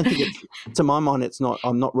 I don't think it's, to my mind, it's not.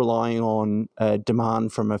 I'm not relying on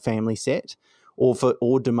demand from a family set,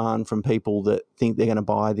 or demand from people that think they're going to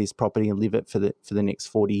buy this property and live it for the next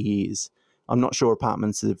 40 years. I'm not sure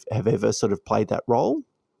apartments have ever sort of played that role,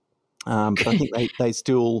 but I think they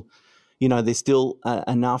still, there's still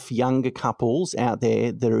enough younger couples out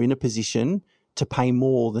there that are in a position to pay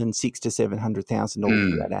more than $600,000 to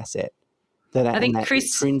 $700,000 for that asset. I think that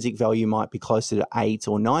intrinsic value might be closer to $800,000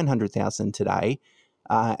 or $900,000 today,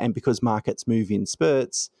 and because markets move in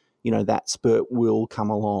spurts, that spurt will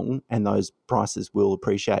come along and those prices will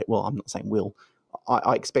appreciate. Well, I'm not saying will.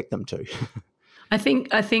 I expect them to. I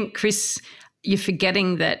think, Chris, you're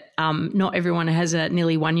forgetting that not everyone has a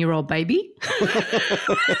nearly 1-year-old baby.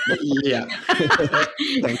 Yeah.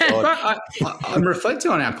 Thank God. I'm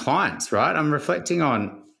reflecting on our clients, right? I'm reflecting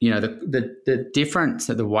on, the difference,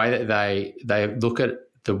 the way that they look at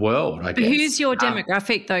the world, I guess. Who's your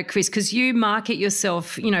demographic though, Chris? Because you market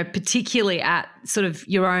yourself, particularly at sort of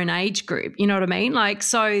your own age group, you know what I mean? Like,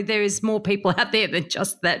 so there is more people out there than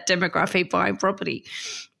just that demographic buying property.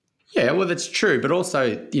 Yeah, well, that's true. But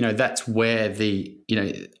also, that's where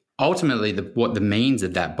ultimately what the means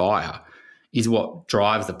of that buyer is what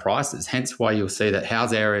drives the prices. Hence why you'll see that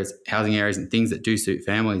housing areas and things that do suit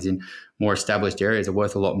families in more established areas are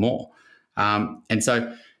worth a lot more. And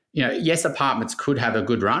so, yes, apartments could have a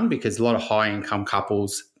good run because a lot of high-income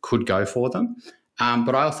couples could go for them.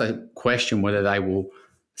 But I also question whether they will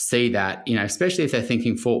see that, especially if they're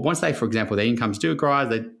thinking once they, for example, their incomes do grow,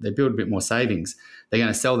 they build a bit more savings, they're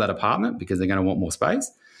going to sell that apartment because they're going to want more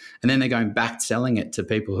space. And then they're going back selling it to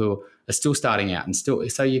people who are still starting out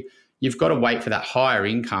so you've got to wait for that higher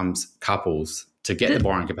incomes couples to get the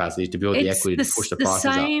borrowing capacity to build the equity to push the prices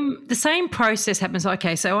up. The same process happens.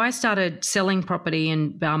 Okay, so I started selling property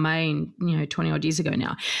in Balmain, 20 odd years ago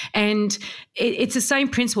now, and it's the same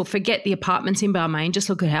principle. Forget the apartments in Balmain, just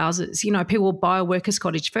look at houses. People buy a workers'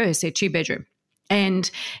 cottage first. They're 2-bedroom.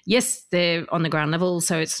 And yes, they're on the ground level,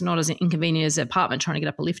 so it's not as inconvenient as an apartment trying to get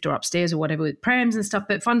up a lift or upstairs or whatever with prams and stuff.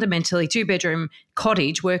 But fundamentally, 2-bedroom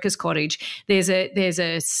cottage, workers' cottage, there's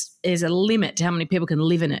a limit to how many people can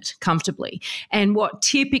live in it comfortably. And what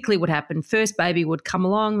typically would happen, first baby would come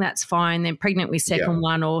along, that's fine. Then pregnant with second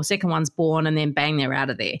one, or second one's born, and then bang, they're out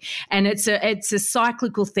of there. And it's a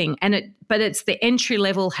cyclical thing. But it's the entry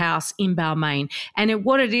level house in Balmain, and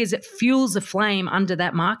what it is, it fuels a flame under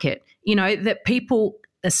that market. That people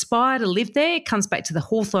aspire to live there. It comes back to the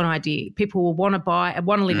Hawthorn idea. People will want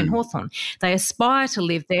to live in Hawthorn. They aspire to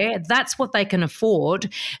live there. That's what they can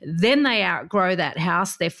afford. Then they outgrow that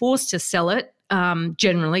house. They're forced to sell it.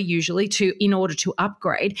 usually in order to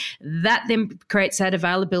upgrade. That then creates that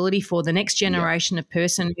availability for the next generation of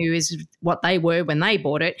person who is what they were when they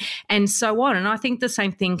bought it, and so on. And I think the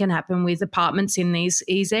same thing can happen with apartments in these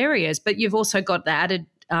areas. But you've also got the added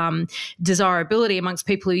desirability amongst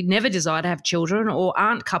people who never desire to have children or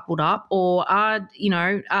aren't coupled up or are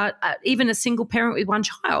even a single parent with one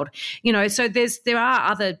child. So there are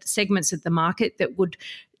other segments of the market that would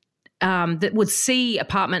see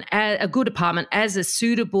a good apartment as a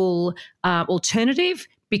suitable alternative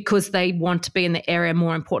because they want to be in the area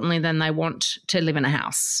more importantly than they want to live in a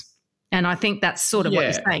house. And I think that's sort of what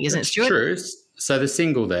you're saying, isn't it, Stuart? True. So the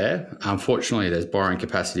single there, unfortunately, there's borrowing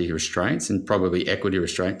capacity restraints and probably equity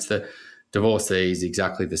restraints. The divorcee is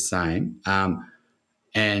exactly the same.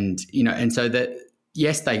 And so that,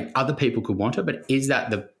 yes, other people could want it, but is that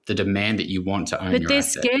the demand that you want to own your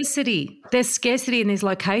asset? There's scarcity in these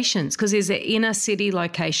locations because there's inner city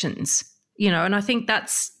locations, and I think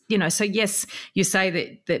that's, so yes, you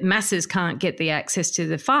say that masses can't get the access to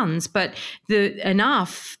the funds, but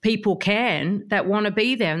enough people can that want to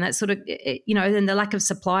be there, and that sort of, then the lack of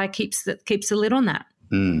supply keeps the lid on that.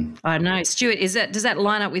 I don't know, Stuart. Does that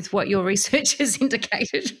line up with what your research has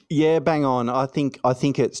indicated? Yeah, bang on. I think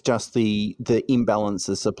it's just the imbalance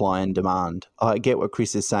of supply and demand. I get what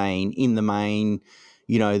Chris is saying. In the main,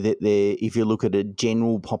 that if you look at a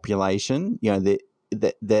general population,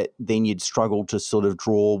 that then you'd struggle to sort of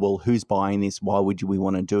draw, well, who's buying this? Why would we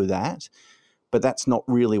want to do that? But that's not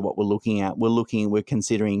really what we're looking at. We're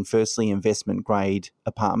considering firstly investment grade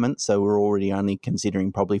apartments. So we're already only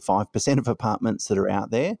considering probably 5% of apartments that are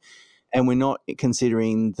out there. And we're not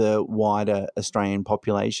considering the wider Australian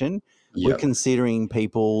population. Yep. We're considering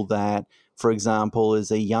people that, for example,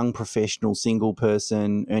 is a young professional single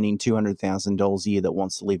person earning $200,000 a year that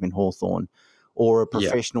wants to live in Hawthorn, or a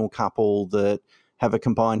professional couple that have a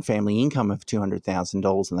combined family income of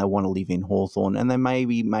 $200,000 and they want to live in Hawthorn, and they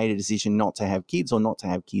maybe made a decision not to have kids or not to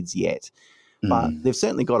have kids yet, but they've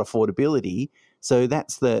certainly got affordability. So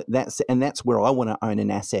that's where I want to own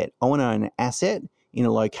an asset. I want to own an asset in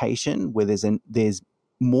a location where there's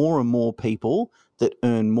more and more people that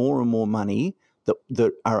earn more and more money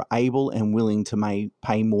that are able and willing to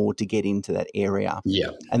pay more to get into that area.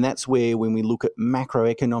 Yeah, and that's where, when we look at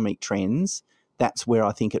macroeconomic trends, that's where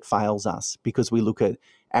I think it fails us, because we look at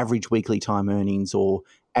average weekly time earnings or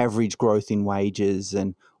average growth in wages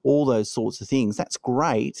and all those sorts of things. That's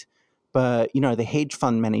great, but the hedge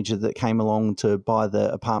fund manager that came along to buy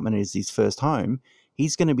the apartment as his first home,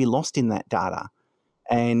 he's going to be lost in that data.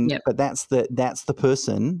 And but that's the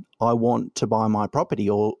person I want to buy my property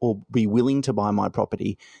or be willing to buy my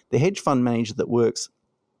property. The hedge fund manager that works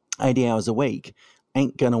 80 hours a week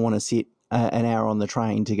ain't going to want to sit an hour on the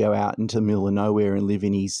train to go out into the middle of nowhere and live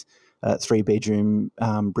in his 3-bedroom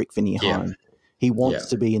brick veneer home. He wants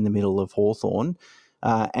to be in the middle of Hawthorn,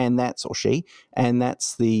 and that's the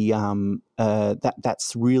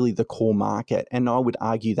that's really the core market. And I would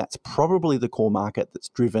argue that's probably the core market that's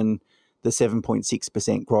driven the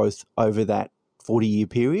 7.6% growth over that 40-year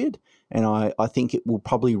period. And I think it will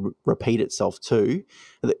probably repeat itself too.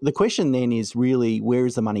 The question then is really, where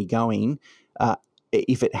is the money going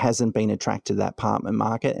if it hasn't been attracted to that apartment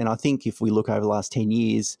market? And I think if we look over the last 10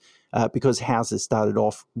 years, because houses started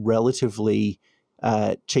off relatively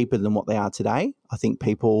cheaper than what they are today, I think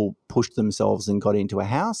people pushed themselves and got into a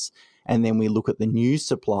house. And then we look at the new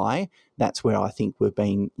supply, that's where I think we've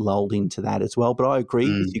been lulled into that as well. But I agree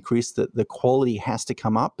with you, Chris, that the quality has to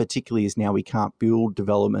come up, particularly as now we can't build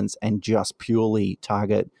developments and just purely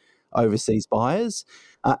target overseas buyers.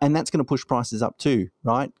 And that's going to push prices up too,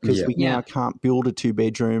 right? Because we now can't build a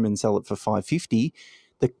 2-bedroom and sell it for $550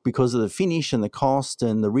 because of the finish and the cost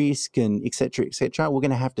and the risk and et cetera, we're going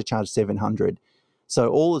to have to charge $700. So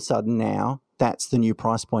all of a sudden now that's the new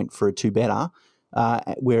price point for a 2-bedder.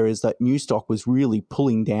 Whereas that new stock was really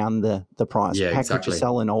pulling down the price. How could you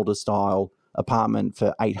sell an older style apartment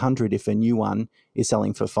for $800 if a new one is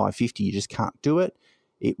selling for $550? You just can't do it.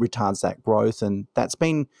 It retards that growth, and that's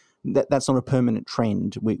not a permanent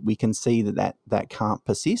trend. We can see that can't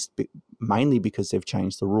persist, mainly because they've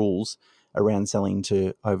changed the rules around selling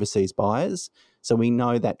to overseas buyers. So we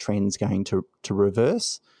know that trend's going to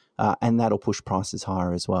reverse, and that'll push prices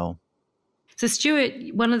higher as well. So, Stuart,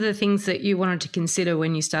 one of the things that you wanted to consider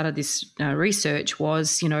when you started this research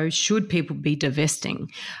was, should people be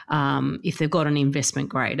divesting if they've got an investment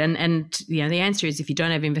grade? And the answer is, if you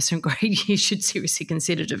don't have investment grade, you should seriously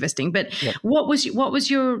consider divesting. But what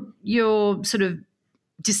was your sort of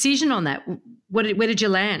decision on that? Where did you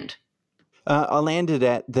land? I landed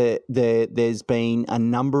at there's been a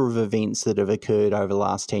number of events that have occurred over the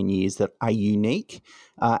last 10 years that are unique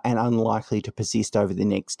and unlikely to persist over the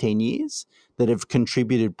next 10 years that have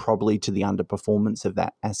contributed probably to the underperformance of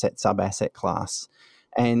that sub-asset class.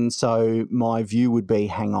 And so my view would be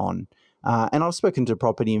hang on. And I've spoken to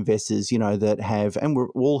property investors, that have, and we've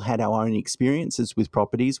all had our own experiences with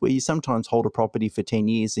properties where you sometimes hold a property for 10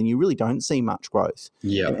 years and you really don't see much growth.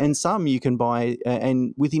 Yeah. And some you can buy,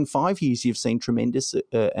 and within 5 years, you've seen tremendous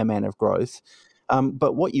amount of growth.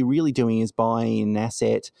 But what you're really doing is buying an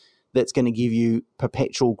asset that's going to give you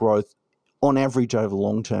perpetual growth on average over the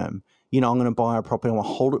long term. I'm going to buy a property, I'm going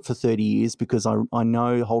to hold it for 30 years because I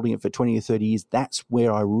know holding it for 20 or 30 years, that's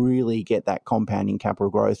where I really get that compounding capital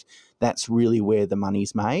growth. That's really where the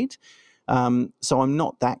money's made. So I'm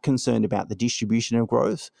not that concerned about the distribution of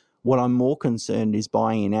growth. What I'm more concerned is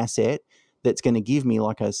buying an asset that's going to give me,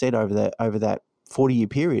 like I said, over that 40-year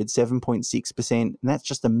period, 7.6%. And that's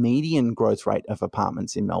just the median growth rate of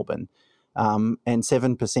apartments in Melbourne. And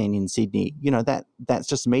 7% in Sydney. That's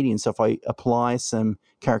just median. So if I apply some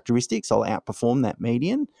characteristics, I'll outperform that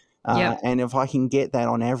median. And if I can get that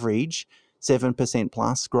on average, 7%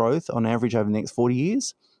 plus growth on average over the next 40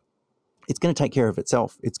 years, it's going to take care of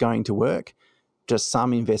itself. It's going to work. Just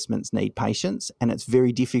some investments need patience, and it's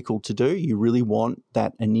very difficult to do. You really want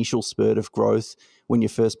that initial spurt of growth when you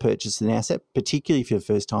first purchase an asset, particularly if you're a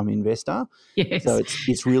first-time investor. Yes. So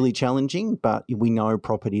it's really challenging, but we know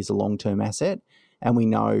property is a long-term asset, and we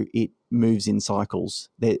know it moves in cycles.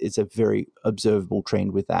 It's a very observable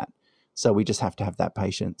trend with that. So we just have to have that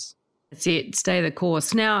patience. That's it. Stay the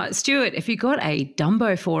course. Now, Stuart, if you got a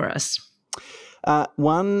Dumbo for us?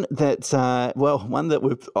 One that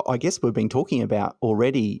we've been talking about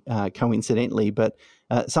already, coincidentally, but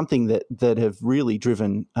something that have really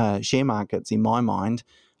driven share markets in my mind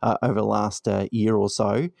over the last year or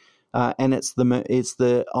so, and it's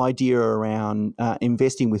the idea around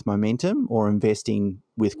investing with momentum or investing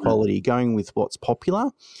with quality, going with what's popular,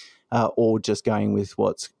 or just going with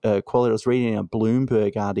what's quality. I was reading a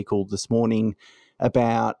Bloomberg article this morning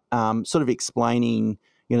about sort of explaining.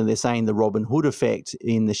 They're saying the Robin Hood effect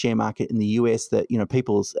in the share market in the US that,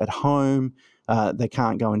 people's at home, they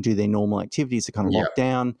can't go and do their normal activities, they're kind of locked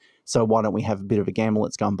down. So why don't we have a bit of a gamble?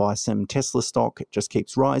 Let's go and buy some Tesla stock. It just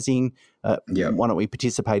keeps rising. Why don't we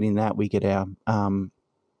participate in that? We get our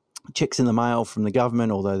checks in the mail from the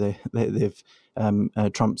government, although they've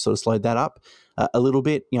Trump sort of slowed that up a little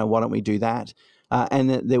bit. Why don't we do that? And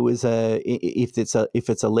there was if it's a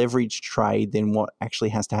leveraged trade, then what actually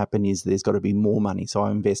has to happen is there's got to be more money. So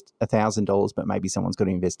I invest $1,000, but maybe someone's got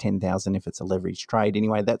to invest $10,000 if it's a leveraged trade.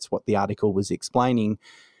 Anyway, that's what the article was explaining.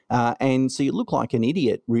 And so you look like an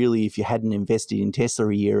idiot, really, if you hadn't invested in Tesla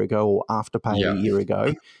a year ago or Afterpay a year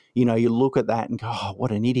ago. You look at that and go, oh,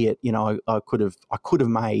 what an idiot. I could have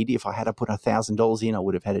made, if I had to put $1,000 in, I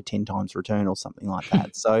would have had a 10 times return or something like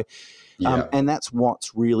that. So, and that's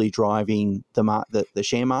what's really driving the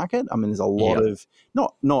share market. I mean, there's a lot of,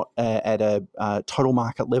 not at a total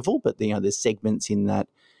market level, but there's segments in that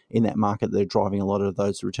market that are driving a lot of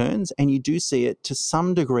those returns. And you do see it to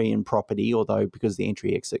some degree in property, although because the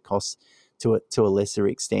entry exit costs to a lesser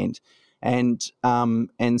extent. And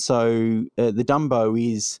so the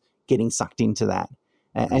Dumbo is getting sucked into that.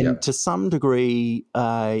 And to some degree,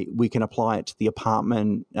 we can apply it to the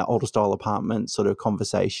apartment, older style apartment sort of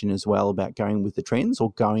conversation as well about going with the trends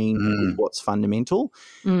or going with what's fundamental.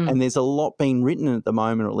 And there's a lot being written at the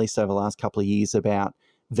moment, or at least over the last couple of years, about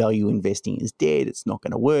value investing is dead. It's not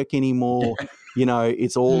going to work anymore.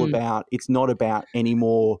 It's all about, it's not about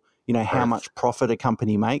anymore, how much profit a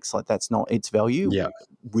company makes. Like that's not its value.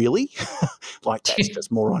 Really? Like that's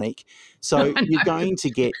just moronic. So you're going to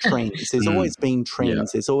get trends. There's always been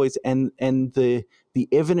trends. There's always, and the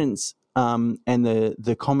evidence and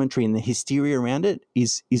the commentary and the hysteria around it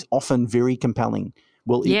is often very compelling.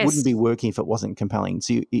 Well, it wouldn't be working if it wasn't compelling.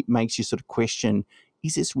 So it makes you sort of question,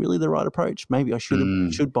 is this really the right approach? Maybe I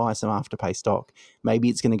should buy some Afterpay stock. Maybe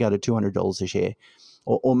it's going to go to $200 a share.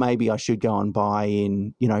 Or maybe I should go and buy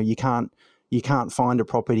in, you can't find a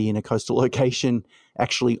property in a coastal location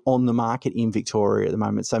actually on the market in Victoria at the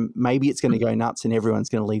moment. So maybe it's going to go nuts and everyone's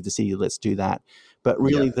going to leave the city. Let's do that. But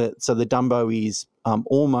really the Dumbo is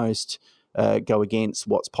almost go against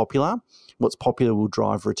what's popular. What's popular will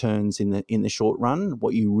drive returns in the short run.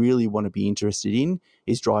 What you really want to be interested in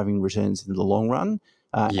is driving returns in the long run.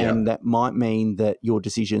 And that might mean that your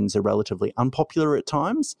decisions are relatively unpopular at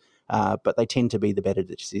times, but they tend to be the better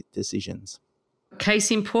decisions.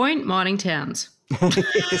 Case in point, mining towns.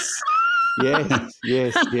 Yes.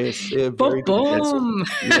 Yes. Yeah, very good. Boom.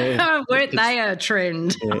 Yeah. Weren't they a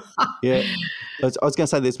trend? Yeah. I was going to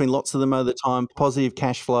say there's been lots of them over the time. Positive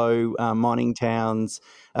cash flow, mining towns,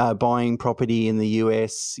 buying property in the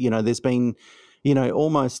US. There's been,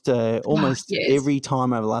 almost Yes. every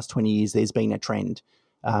time over the last 20 years there's been a trend.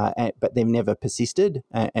 But they've never persisted,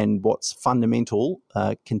 and what's fundamental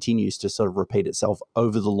continues to sort of repeat itself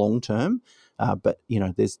over the long term. But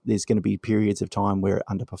there's going to be periods of time where it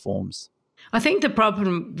underperforms. I think the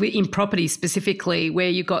problem in property specifically, where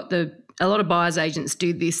you got a lot of buyers agents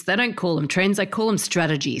do this, they don't call them trends, they call them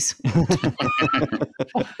strategies.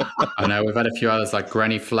 I know we've had a few others like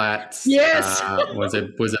granny flats. Yes. Was a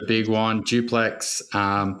big one. Duplex.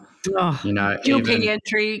 Dual key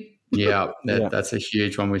entry. Yeah, that's a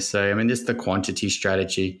huge one we see. I mean, just the quantity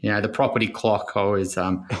strategy. The property clock, I always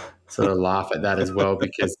sort of laugh at that as well,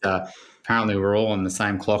 because apparently we're all on the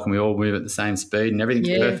same clock and we all move at the same speed and everything's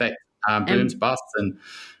perfect. Booms, busts, and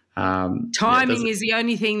timing is the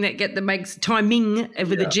only thing that makes timing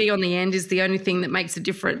with a G on the end is the only thing that makes a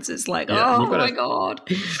difference. It's like, oh my God.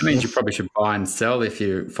 It means you probably should buy and sell if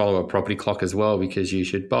you follow a property clock as well, because you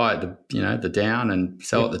should buy at the down and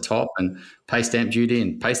sell at the top and pay stamp duty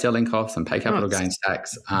and pay selling costs and pay capital gains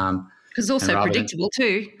tax. Because it's also predictable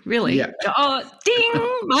too, really. Yeah. Oh,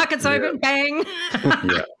 ding, market's open, bang.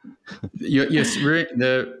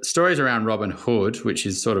 The stories around Robinhood, which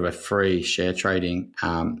is sort of a free share trading,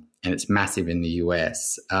 and it's massive in the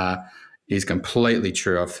US, is completely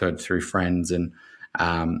true. I've heard through friends, and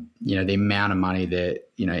the amount of money that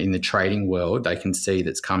in the trading world they can see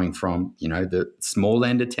that's coming from the small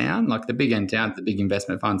end of town, like the big end town, the big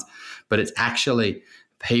investment funds, but it's actually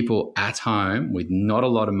people at home with not a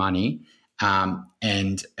lot of money,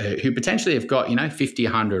 and who potentially have got 50,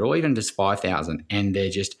 100, or even just 5,000, and they're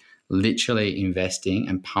just literally investing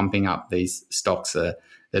and pumping up these stocks that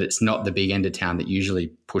it's not the big end of town that usually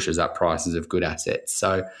pushes up prices of good assets.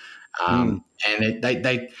 So, and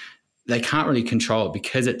they can't really control it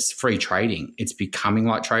because it's free trading. It's becoming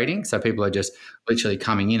like trading. So people are just literally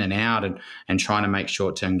coming in and out and trying to make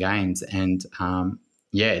short-term gains. And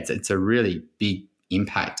it's a really big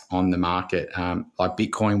impact on the market, like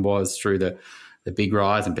Bitcoin was through the big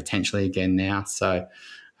rise and potentially again now. So,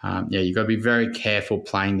 you've got to be very careful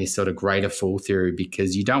playing this sort of greater fool theory,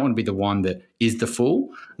 because you don't want to be the one that is the fool,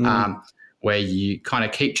 where you kind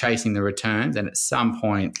of keep chasing the returns, and at some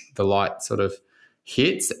point the light sort of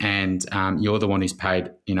hits and you're the one who's paid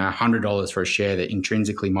 $100 for a share that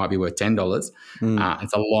intrinsically might be worth $10.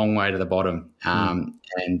 It's a long way to the bottom, and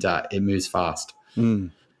it moves fast.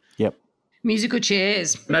 Yep. Musical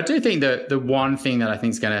chairs. But I do think that the one thing that I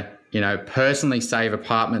think is going to personally save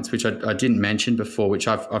apartments, which I didn't mention before, which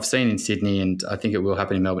I've seen in Sydney, and I think it will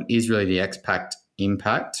happen in Melbourne, is really the expat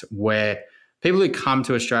impact, where people who come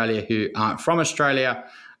to Australia who aren't from Australia,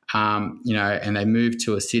 and they move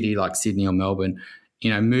to a city like Sydney or Melbourne,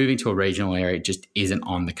 moving to a regional area just isn't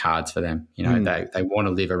on the cards for them. They want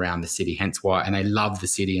to live around the city, hence why, and they love the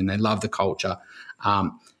city and they love the culture.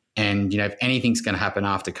 And if anything's going to happen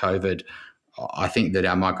after COVID, I think that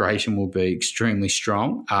our migration will be extremely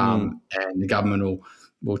strong, and the government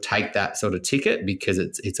will take that sort of ticket, because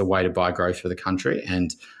it's a way to buy growth for the country.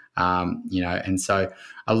 And, and so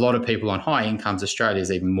a lot of people on high incomes, Australia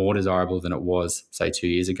is even more desirable than it was, say, 2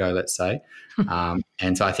 years ago, let's say.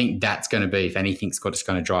 And so I think that's going to be, if anything's just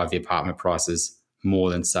going to drive the apartment prices more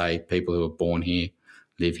than, say, people who are born here,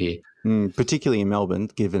 live here. Particularly in Melbourne,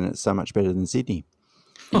 given it's so much better than Sydney.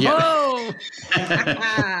 Yeah. Oh.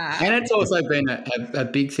 And it's also been a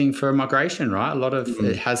big thing for migration, right? A lot of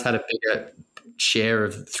it has had a bigger share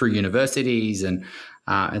through universities, and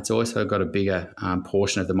it's also got a bigger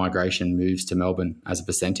portion of the migration moves to Melbourne as a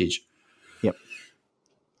percentage. Yep.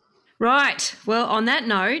 Right. Well, on that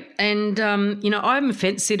note, and I'm a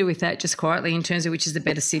fence sitter with that, just quietly, in terms of which is the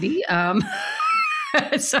better city.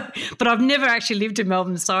 But I've never actually lived in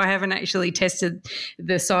Melbourne, so I haven't actually tested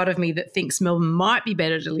the side of me that thinks Melbourne might be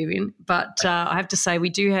better to live in. But I have to say, we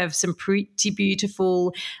do have some pretty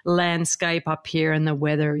beautiful landscape up here, and the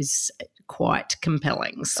weather is quite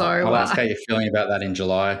compelling. So I'll ask how you're feeling about that in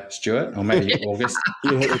July, Stuart, or maybe August.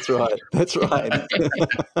 Yeah, that's right. That's right.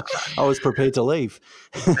 I was prepared to leave.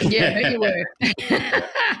 Yeah, you were.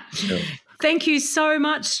 Sure. Thank you so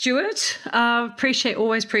much, Stuart.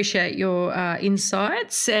 Always appreciate your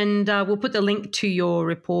insights, and we'll put the link to your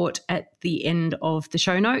report at the end of the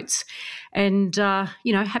show notes. And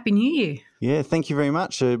Happy New Year. Yeah, thank you very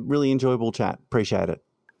much. A really enjoyable chat. Appreciate it.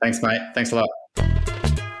 Thanks, mate. Thanks a lot.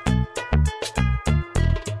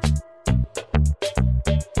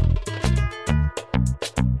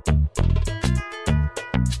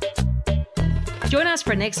 Join us for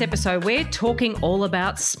our next episode. We're talking all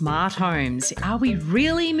about smart homes. Are we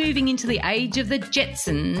really moving into the age of the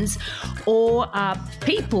Jetsons, or are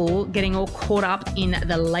people getting all caught up in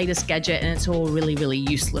the latest gadget and it's all really, really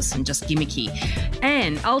useless and just gimmicky?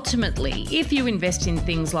 And ultimately, if you invest in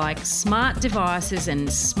things like smart devices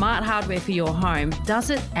and smart hardware for your home, does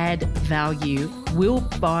it add value? Will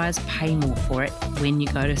buyers pay more for it when you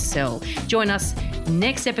go to sell? Join us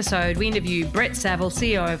next episode. We interview Brett Saville,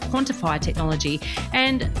 CEO of Quantify Technology,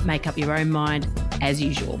 and make up your own mind as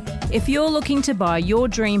usual. If you're looking to buy your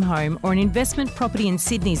dream home or an investment property in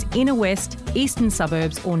Sydney's inner west, eastern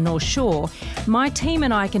suburbs or North Shore, my team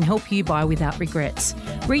and I can help you buy without regrets.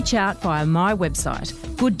 Reach out via my website,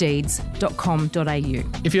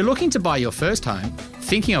 gooddeeds.com.au. If you're looking to buy your first home,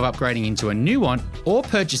 thinking of upgrading into a new one, or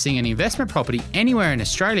purchasing an investment property anywhere in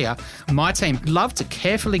Australia, my team love to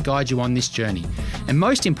carefully guide you on this journey. And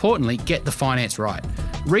most importantly, get the finance right.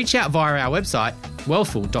 Reach out via our website,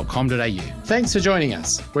 wealthful.com.au. Thanks for joining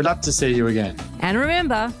us. We'd love to see you again. And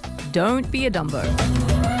remember, don't be a Dumbo.